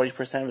release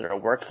 40% of their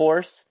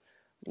workforce,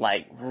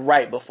 like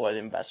right before the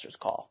investors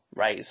call,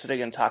 right? So they're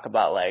going to talk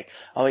about like,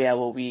 oh yeah,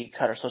 well we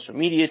cut our social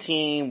media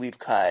team, we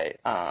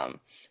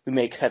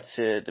made cuts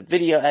to the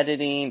video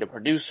editing, the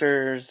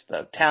producers,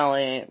 the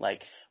talent,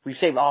 like we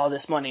saved all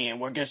this money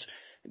and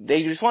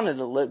they just wanted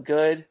to look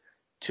good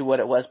to what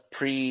it was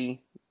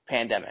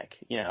pre-pandemic.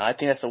 I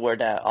think that's the word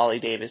that Ollie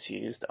Davis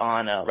used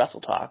on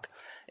Wrestle Talk.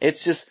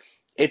 It's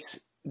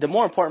the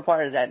more important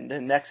part is that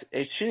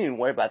it shouldn't even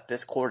worry about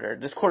this quarter.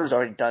 This quarter's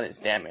already done its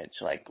damage.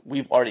 Like,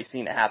 we've already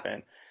seen it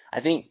happen. I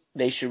think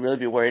they should really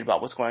be worried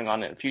about what's going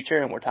on in the future,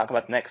 and we're talking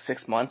about the next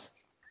 6 months.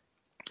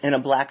 In a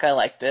black eye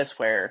like this,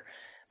 where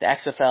the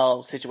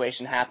XFL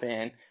situation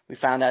happened, we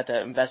found out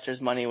that investors'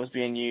 money was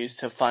being used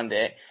to fund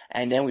it,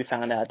 and then we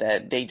found out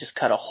that they just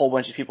cut a whole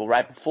bunch of people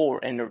right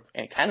before, and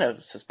kind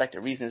of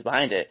suspected reasons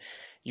behind it.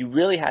 You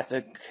really have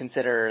to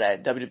consider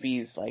that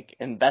WWE's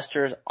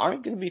investors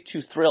aren't going to be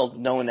too thrilled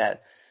knowing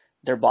that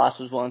their boss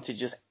was willing to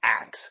just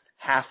axe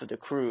half of the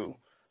crew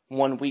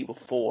 1 week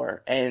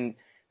before, and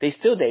they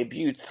still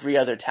debuted 3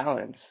 other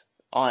talents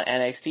on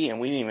NXT,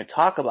 and we didn't even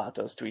talk about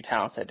those 3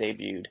 talents that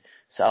debuted.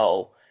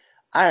 So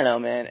I don't know,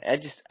 man.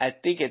 I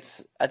think it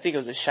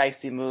was a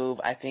shiesty move.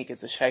 I think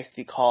it's a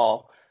shiesty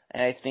call,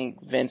 and I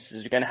think Vince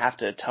is gonna have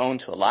to atone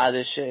to a lot of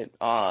this shit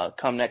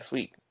come next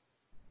week.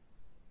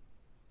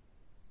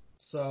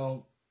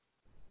 So,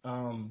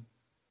 I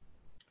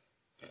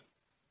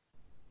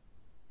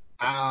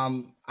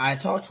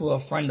talked to a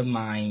friend of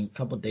mine a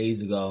couple of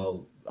days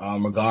ago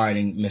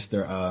regarding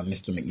Mr.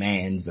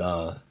 McMahon's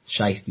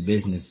shiesty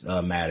business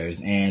matters,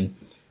 and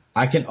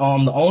I can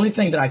the only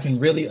thing that I can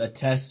really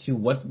attest to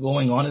what's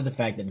going on is the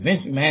fact that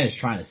Vince McMahon is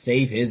trying to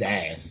save his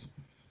ass.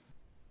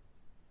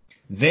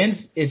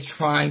 Vince is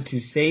trying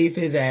to save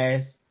his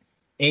ass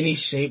any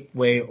shape,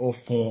 way, or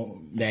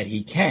form that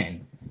he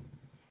can.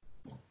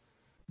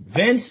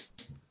 Vince,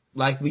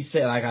 like we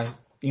said, the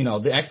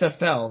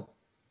XFL,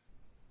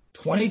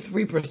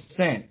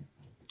 23%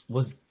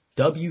 was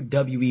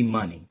WWE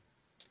money.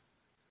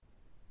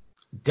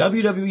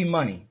 WWE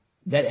money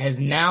that has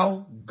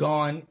now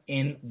gone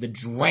in the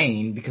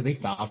drain because they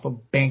filed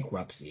for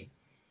bankruptcy.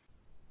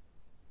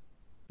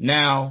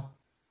 Now,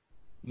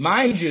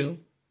 mind you,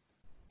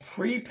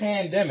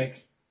 pre-pandemic,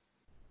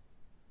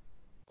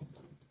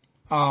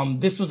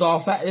 this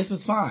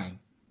was fine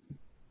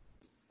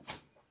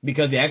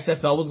because the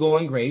XFL was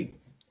going great.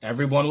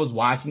 Everyone was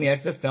watching the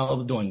XFL. It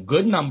was doing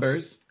good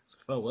numbers.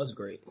 XFL was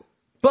great.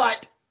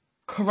 But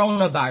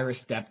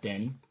coronavirus stepped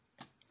in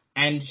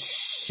and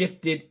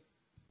shifted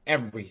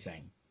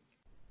everything.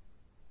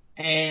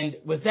 And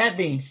with that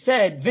being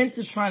said, Vince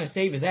is trying to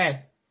save his ass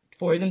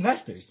for his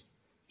investors.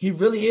 He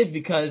really is,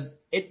 because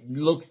it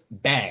looks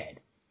bad.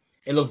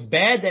 It looks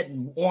bad that,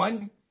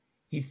 one,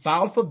 he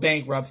filed for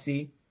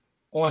bankruptcy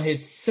on his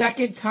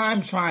second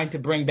time trying to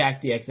bring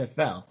back the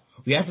XFL.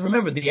 We have to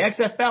remember, the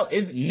XFL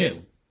isn't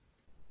new.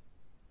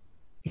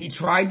 He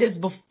tried this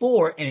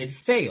before and it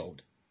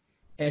failed.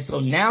 And so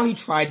now he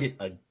tried it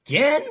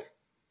again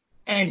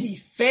and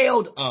he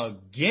failed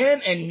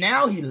again. And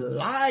now he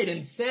lied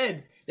and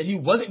said that he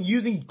wasn't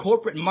using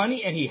corporate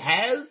money and he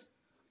has.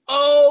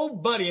 Oh,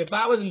 buddy, if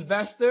I was an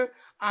investor,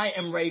 I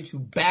am ready to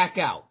back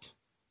out.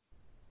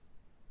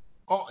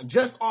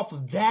 Just off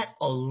of that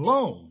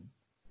alone.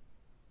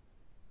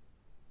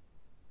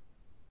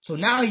 So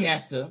now he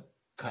has to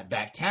cut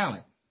back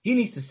talent. He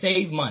needs to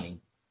save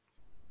money.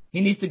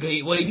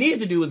 What he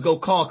needs to do is go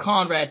call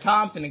Conrad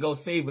Thompson and go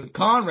save with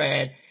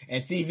Conrad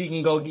and see if he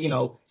can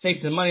go, save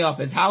some money off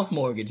his house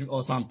mortgage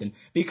or something,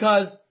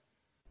 because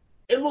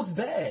it looks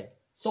bad.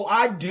 So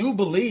I do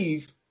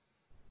believe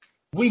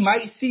we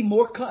might see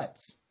more cuts.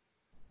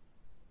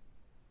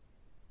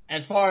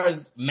 As far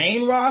as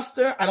main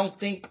roster, I don't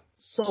think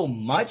so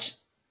much,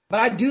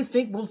 but I do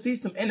think we'll see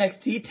some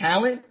NXT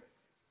talent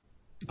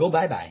go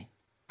bye-bye.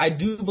 I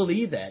do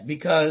believe that,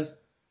 because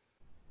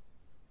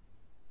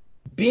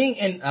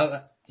being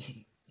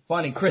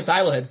funny, Chris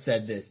Idol had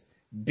said this,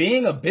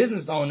 being a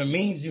business owner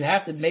means you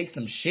have to make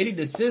some shitty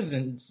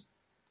decisions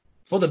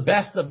for the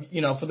best of,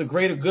 for the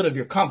greater good of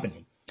your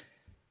company.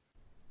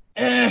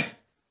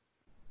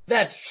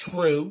 That's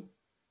true.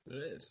 It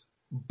is.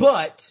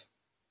 But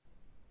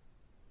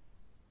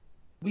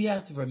we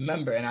have to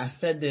remember, and I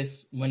said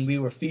this when we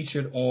were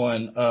featured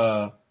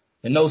on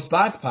the No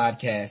Spots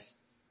podcast,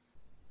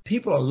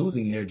 people are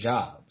losing their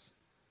jobs.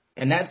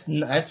 And that's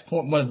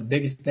one of the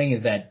biggest things,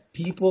 is that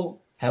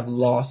people have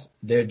lost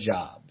their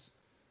jobs.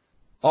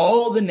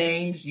 All the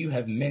names you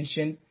have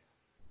mentioned,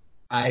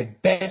 I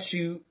bet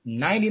you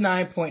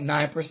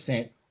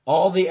 99.9%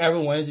 all they ever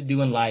wanted to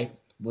do in life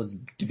was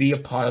to be a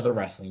part of the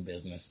wrestling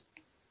business.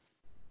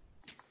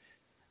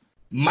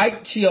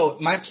 Mike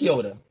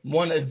Chioda,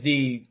 one of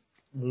the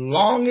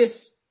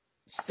longest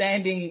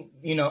standing,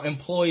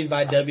 employees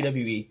by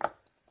WWE,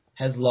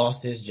 has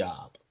lost his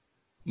job.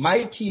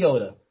 Mike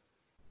Chioda.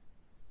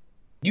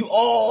 You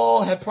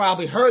all have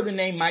probably heard the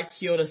name Mike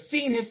Chioda,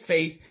 seen his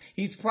face.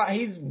 He's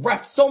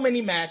reffed so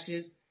many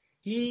matches.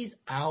 He's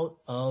out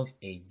of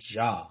a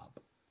job.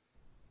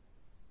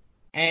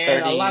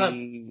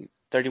 And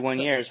 31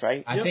 years,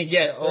 right? I think,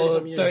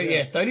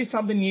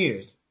 30-something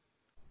years.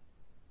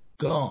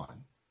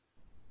 Gone.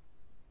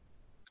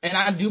 And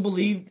I do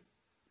believe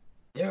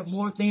there are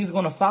more things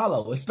going to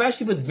follow,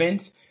 especially with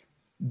Vince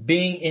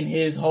being in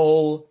his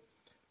whole,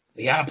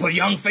 we got to put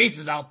young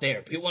faces out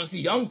there. People want to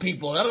see young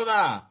people,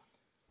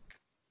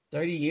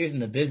 30 years in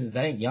the business,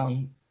 that ain't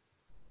young.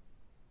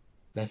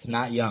 That's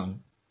not young.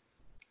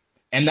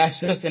 And I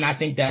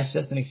think that's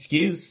just an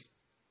excuse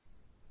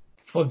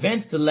for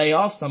Vince to lay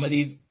off some of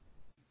these,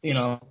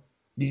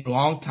 these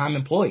long-time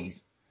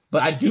employees.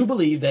 But I do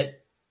believe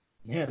that,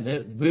 we're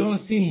going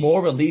to see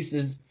more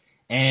releases,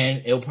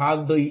 and it'll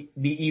probably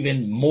be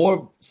even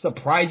more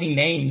surprising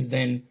names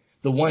than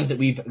the ones that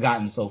we've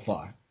gotten so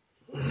far.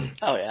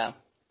 Oh, yeah.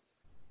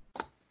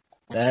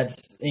 That's,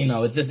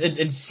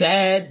 it's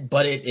sad,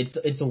 but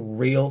it's a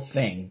real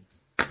thing.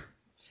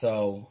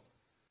 So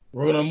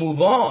we're going to move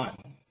on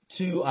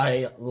to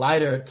a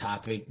lighter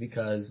topic,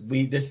 because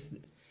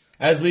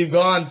as we've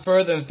gone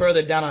further and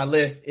further down our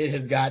list, it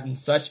has gotten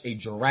such a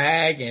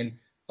drag, and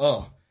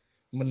I'm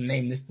going to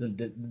name this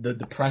the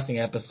depressing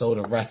episode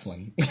of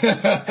wrestling.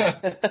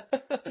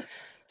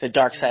 The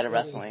dark side of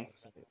wrestling.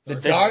 The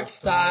dark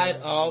side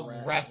of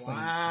wrestling.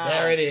 Wow.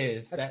 There it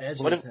is. That's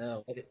edgy what as if-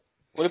 hell.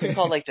 What if we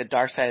call like the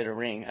dark side of the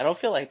ring? I don't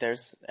feel like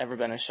there's ever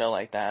been a show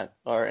like that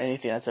or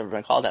anything that's ever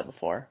been called that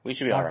before. We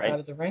should be Dark all right. side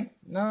of the ring?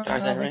 No, Dark I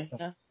side don't of the think ring?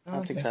 so. No, I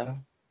don't think so.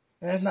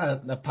 It's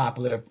not a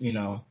popular,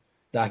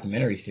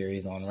 documentary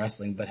series on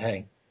wrestling, but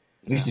hey,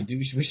 we should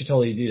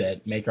totally do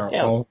that. Make our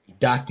own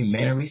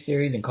documentary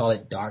series and call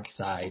it Dark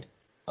Side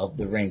of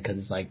the Ring, because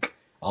it's like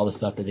all the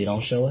stuff that they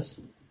don't show us.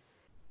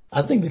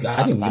 I think we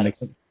can make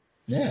some.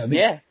 Yeah.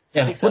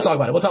 We'll talk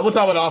about it. We'll talk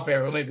about it off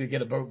air. We'll maybe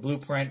get a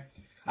blueprint.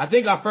 I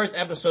think our first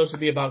episode should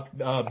be about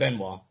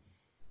Benoit.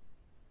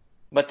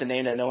 But the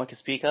name that no one can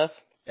speak of?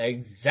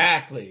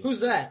 Exactly.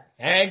 Who's that?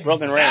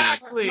 Roman Reigns.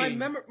 Exactly.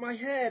 My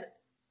head,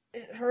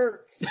 it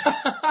hurts.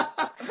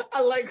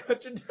 I like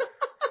what you're doing.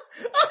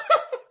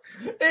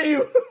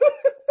 Anyway.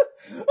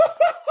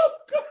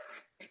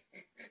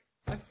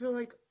 I feel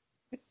like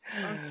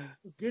I'm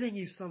getting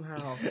you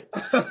somehow.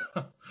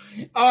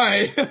 All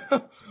right.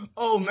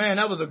 Oh man,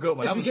 that was a good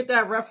one. If you get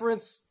that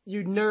reference,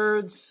 you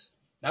nerds.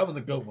 That was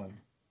a good one.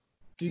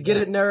 Do you get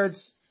it,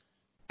 nerds?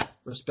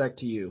 Respect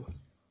to you.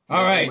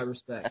 All right. My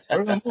respect.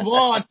 We're going to move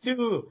on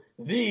to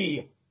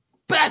the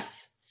best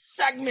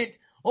segment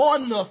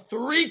on the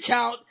 3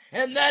 count,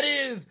 and that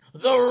is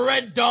the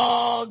Red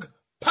Dog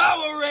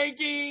Power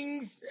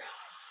Rankings.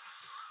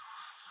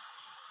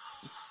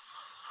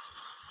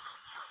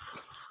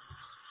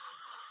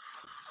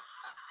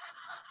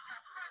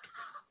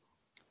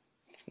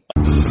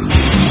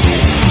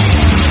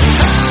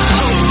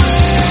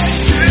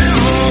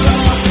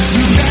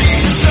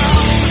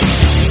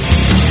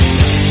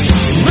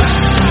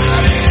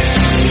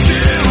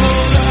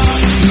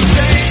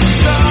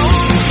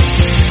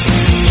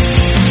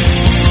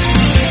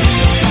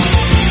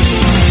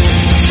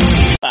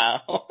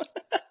 Wow.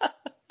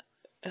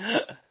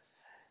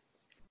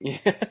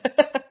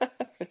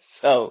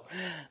 So,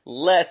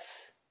 let's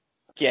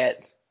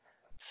get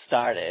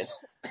started.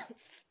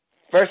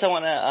 First, I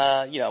want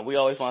to, we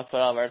always want to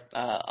put all of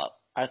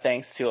our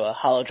thanks to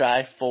Hollow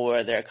Drive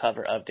for their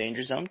cover of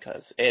Danger Zone,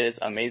 because it is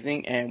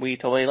amazing and we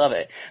totally love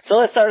it. So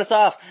let's start us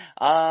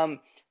off.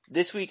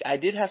 This week I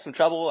did have some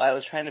trouble. I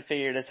was trying to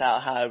figure this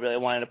out, how I really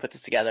wanted to put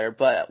this together,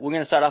 but we're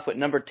going to start off with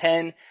number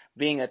 10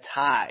 being a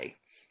tie.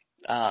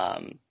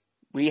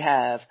 We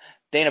have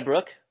Dana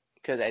Brooke,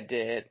 because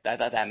I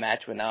thought that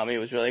match with Naomi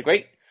was really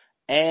great,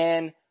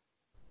 and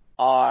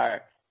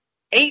our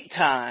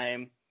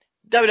 8-time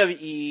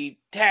WWE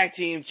Tag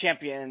Team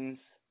Champions,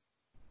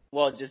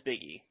 well, just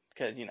Big E,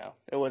 because,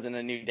 it wasn't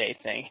a New Day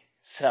thing.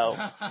 So,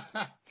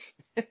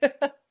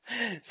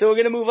 so we're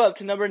going to move up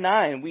to number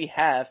 9. We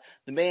have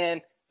the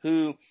man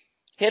who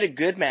had a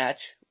good match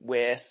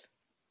with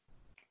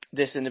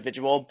this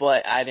individual,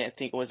 but I didn't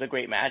think it was a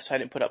great match, so I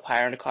didn't put up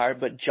higher on the card,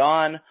 but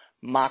Jon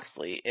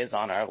Moxley is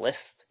on our list.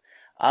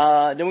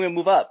 Then we're going to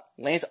move up.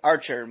 Lance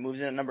Archer moves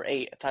in at number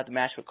 8. I thought the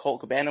match with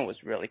Colt Cabana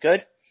was really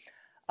good.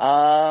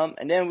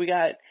 And then we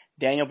got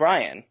Daniel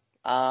Bryan.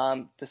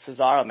 The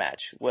Cesaro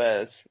match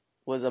was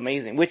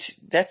amazing, which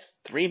that's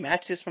 3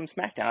 matches from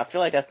SmackDown. I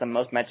feel like that's the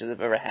most matches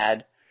I've ever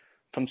had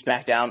from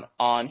SmackDown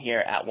on here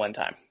at one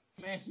time.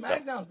 Man,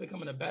 SmackDown's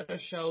becoming a better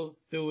show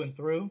through and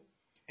through,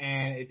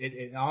 and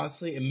it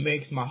honestly, it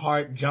makes my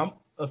heart jump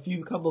a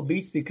couple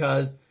beats,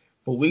 because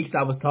for weeks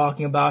I was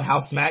talking about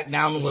how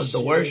SmackDown was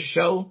the worst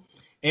show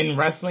in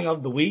wrestling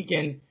of the week,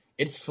 and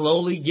it's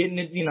slowly getting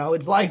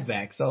its life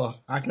back, so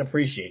I can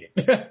appreciate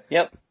it.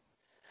 Yep.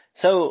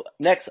 So,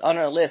 next on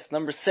our list,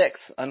 number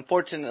 6,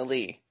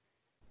 unfortunately,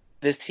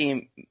 this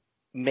team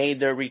made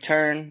their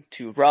return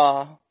to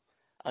Raw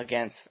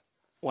against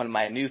one of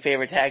my new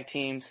favorite tag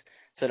teams.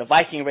 So the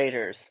Viking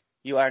Raiders,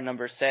 you are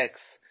number 6.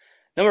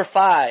 Number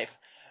 5,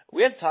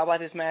 we have to talk about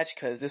this match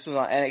because this was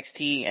on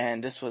NXT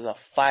and this was a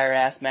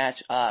fire-ass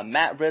match.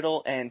 Matt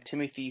Riddle and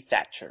Timothy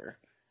Thatcher.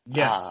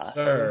 Yes,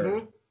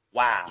 sir.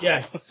 Wow.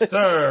 Yes,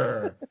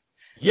 sir.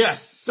 Yes,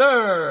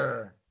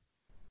 sir.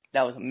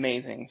 That was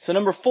amazing. So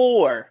number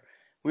 4,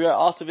 we are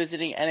also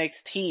visiting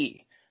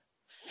NXT.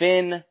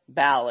 Finn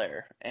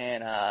Balor,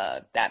 and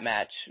that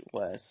match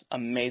was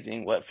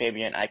amazing with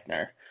Fabian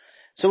Eichner.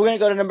 So we're going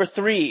to go to number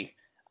 3.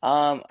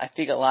 I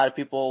think a lot of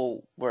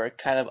people were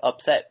kind of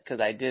upset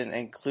because I didn't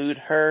include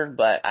her,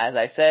 but as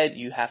I said,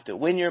 you have to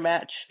win your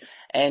match,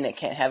 and it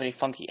can't have any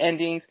funky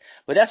endings.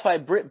 But that's why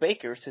Britt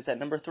Baker sits at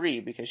number 3,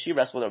 because she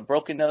wrestled with a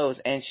broken nose,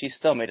 and she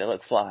still made it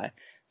look fly.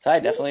 So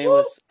I definitely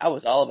I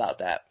was all about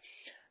that.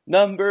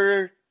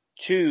 Number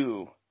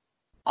 2,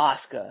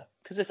 Asuka,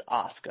 because it's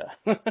Asuka.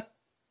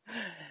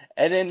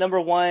 And then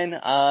number 1,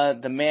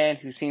 the man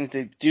who seems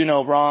to do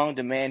no wrong,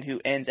 the man who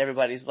ends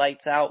everybody's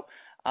lights out,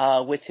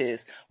 with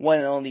his one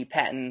and only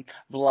patent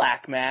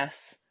black mass,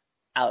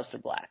 Aleister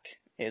Black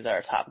is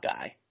our top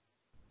guy.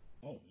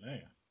 Oh,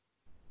 man.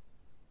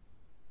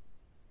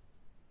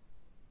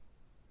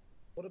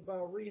 What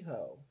about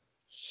Riho?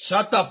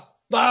 Shut the f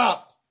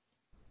up!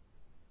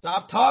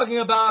 Stop talking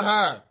about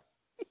her!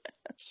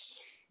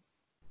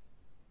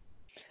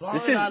 As long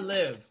as I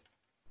live,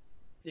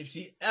 if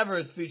she ever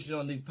is featured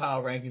on these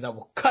power rankings, I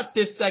will cut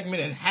this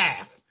segment in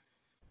half.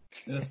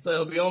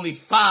 It'll be only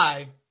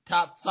 5,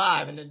 top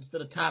 5, and then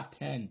instead of top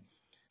 10.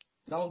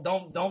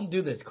 Don't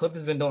do this. Cliff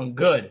has been doing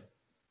good.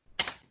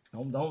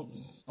 Don't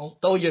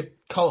throw your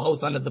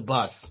co-host under the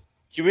bus.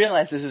 You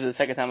realize this is the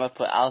second time I've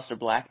put Aleister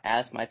Black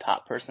as my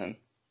top person.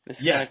 This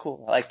is kind of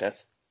cool. I like this.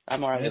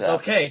 I'm alright with that.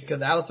 It's okay,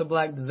 because Aleister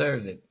Black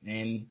deserves it,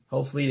 and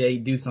hopefully they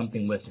do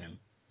something with him.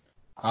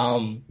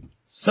 I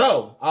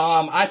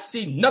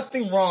see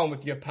nothing wrong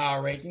with your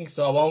power ranking,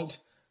 so I won't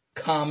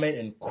comment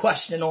and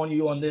question on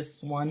you on this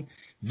one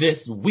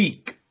this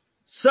week.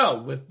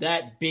 So, with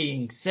that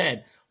being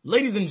said,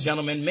 ladies and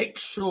gentlemen, make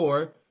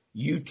sure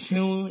you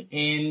tune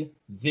in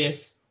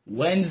this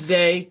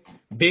Wednesday.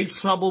 Big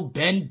Trouble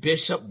Ben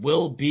Bishop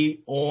will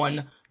be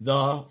on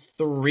the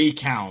 3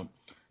 count.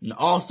 And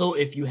also,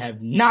 if you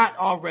have not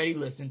already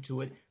listened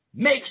to it,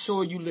 make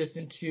sure you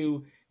listen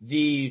to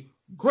the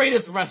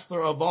greatest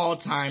wrestler of all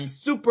time,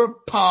 Super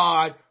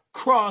Pod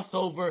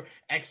crossover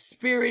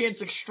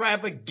experience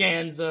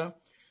extravaganza,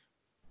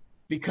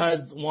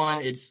 because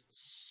one, it's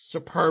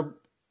superb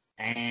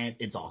and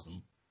it's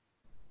awesome.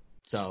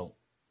 So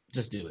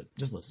just do it.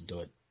 Just listen to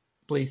it,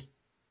 please.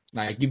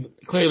 Like,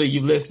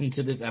 you've listened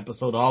to this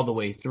episode all the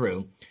way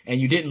through, and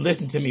you didn't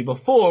listen to me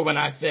before when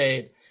I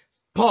said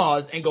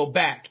pause and go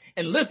back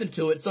and listen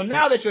to it. So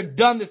now that you're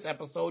done this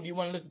episode, you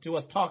want to listen to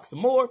us talk some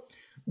more,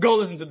 go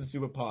listen to the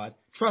Super Pod.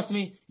 Trust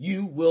me,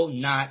 you will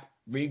not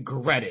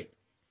regret it.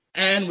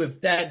 And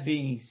with that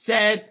being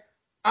said,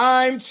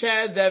 I'm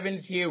Chaz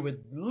Evans here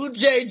with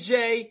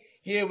JJ,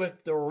 here with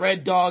the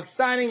Red Dog,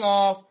 signing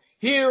off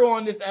here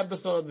on this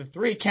episode of the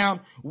 3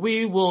 count.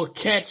 We will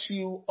catch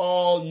you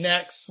all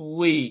next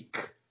week.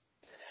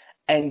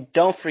 And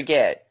don't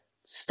forget,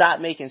 stop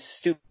making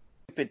stupid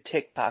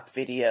TikTok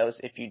videos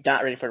if you're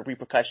not ready for the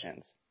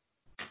repercussions.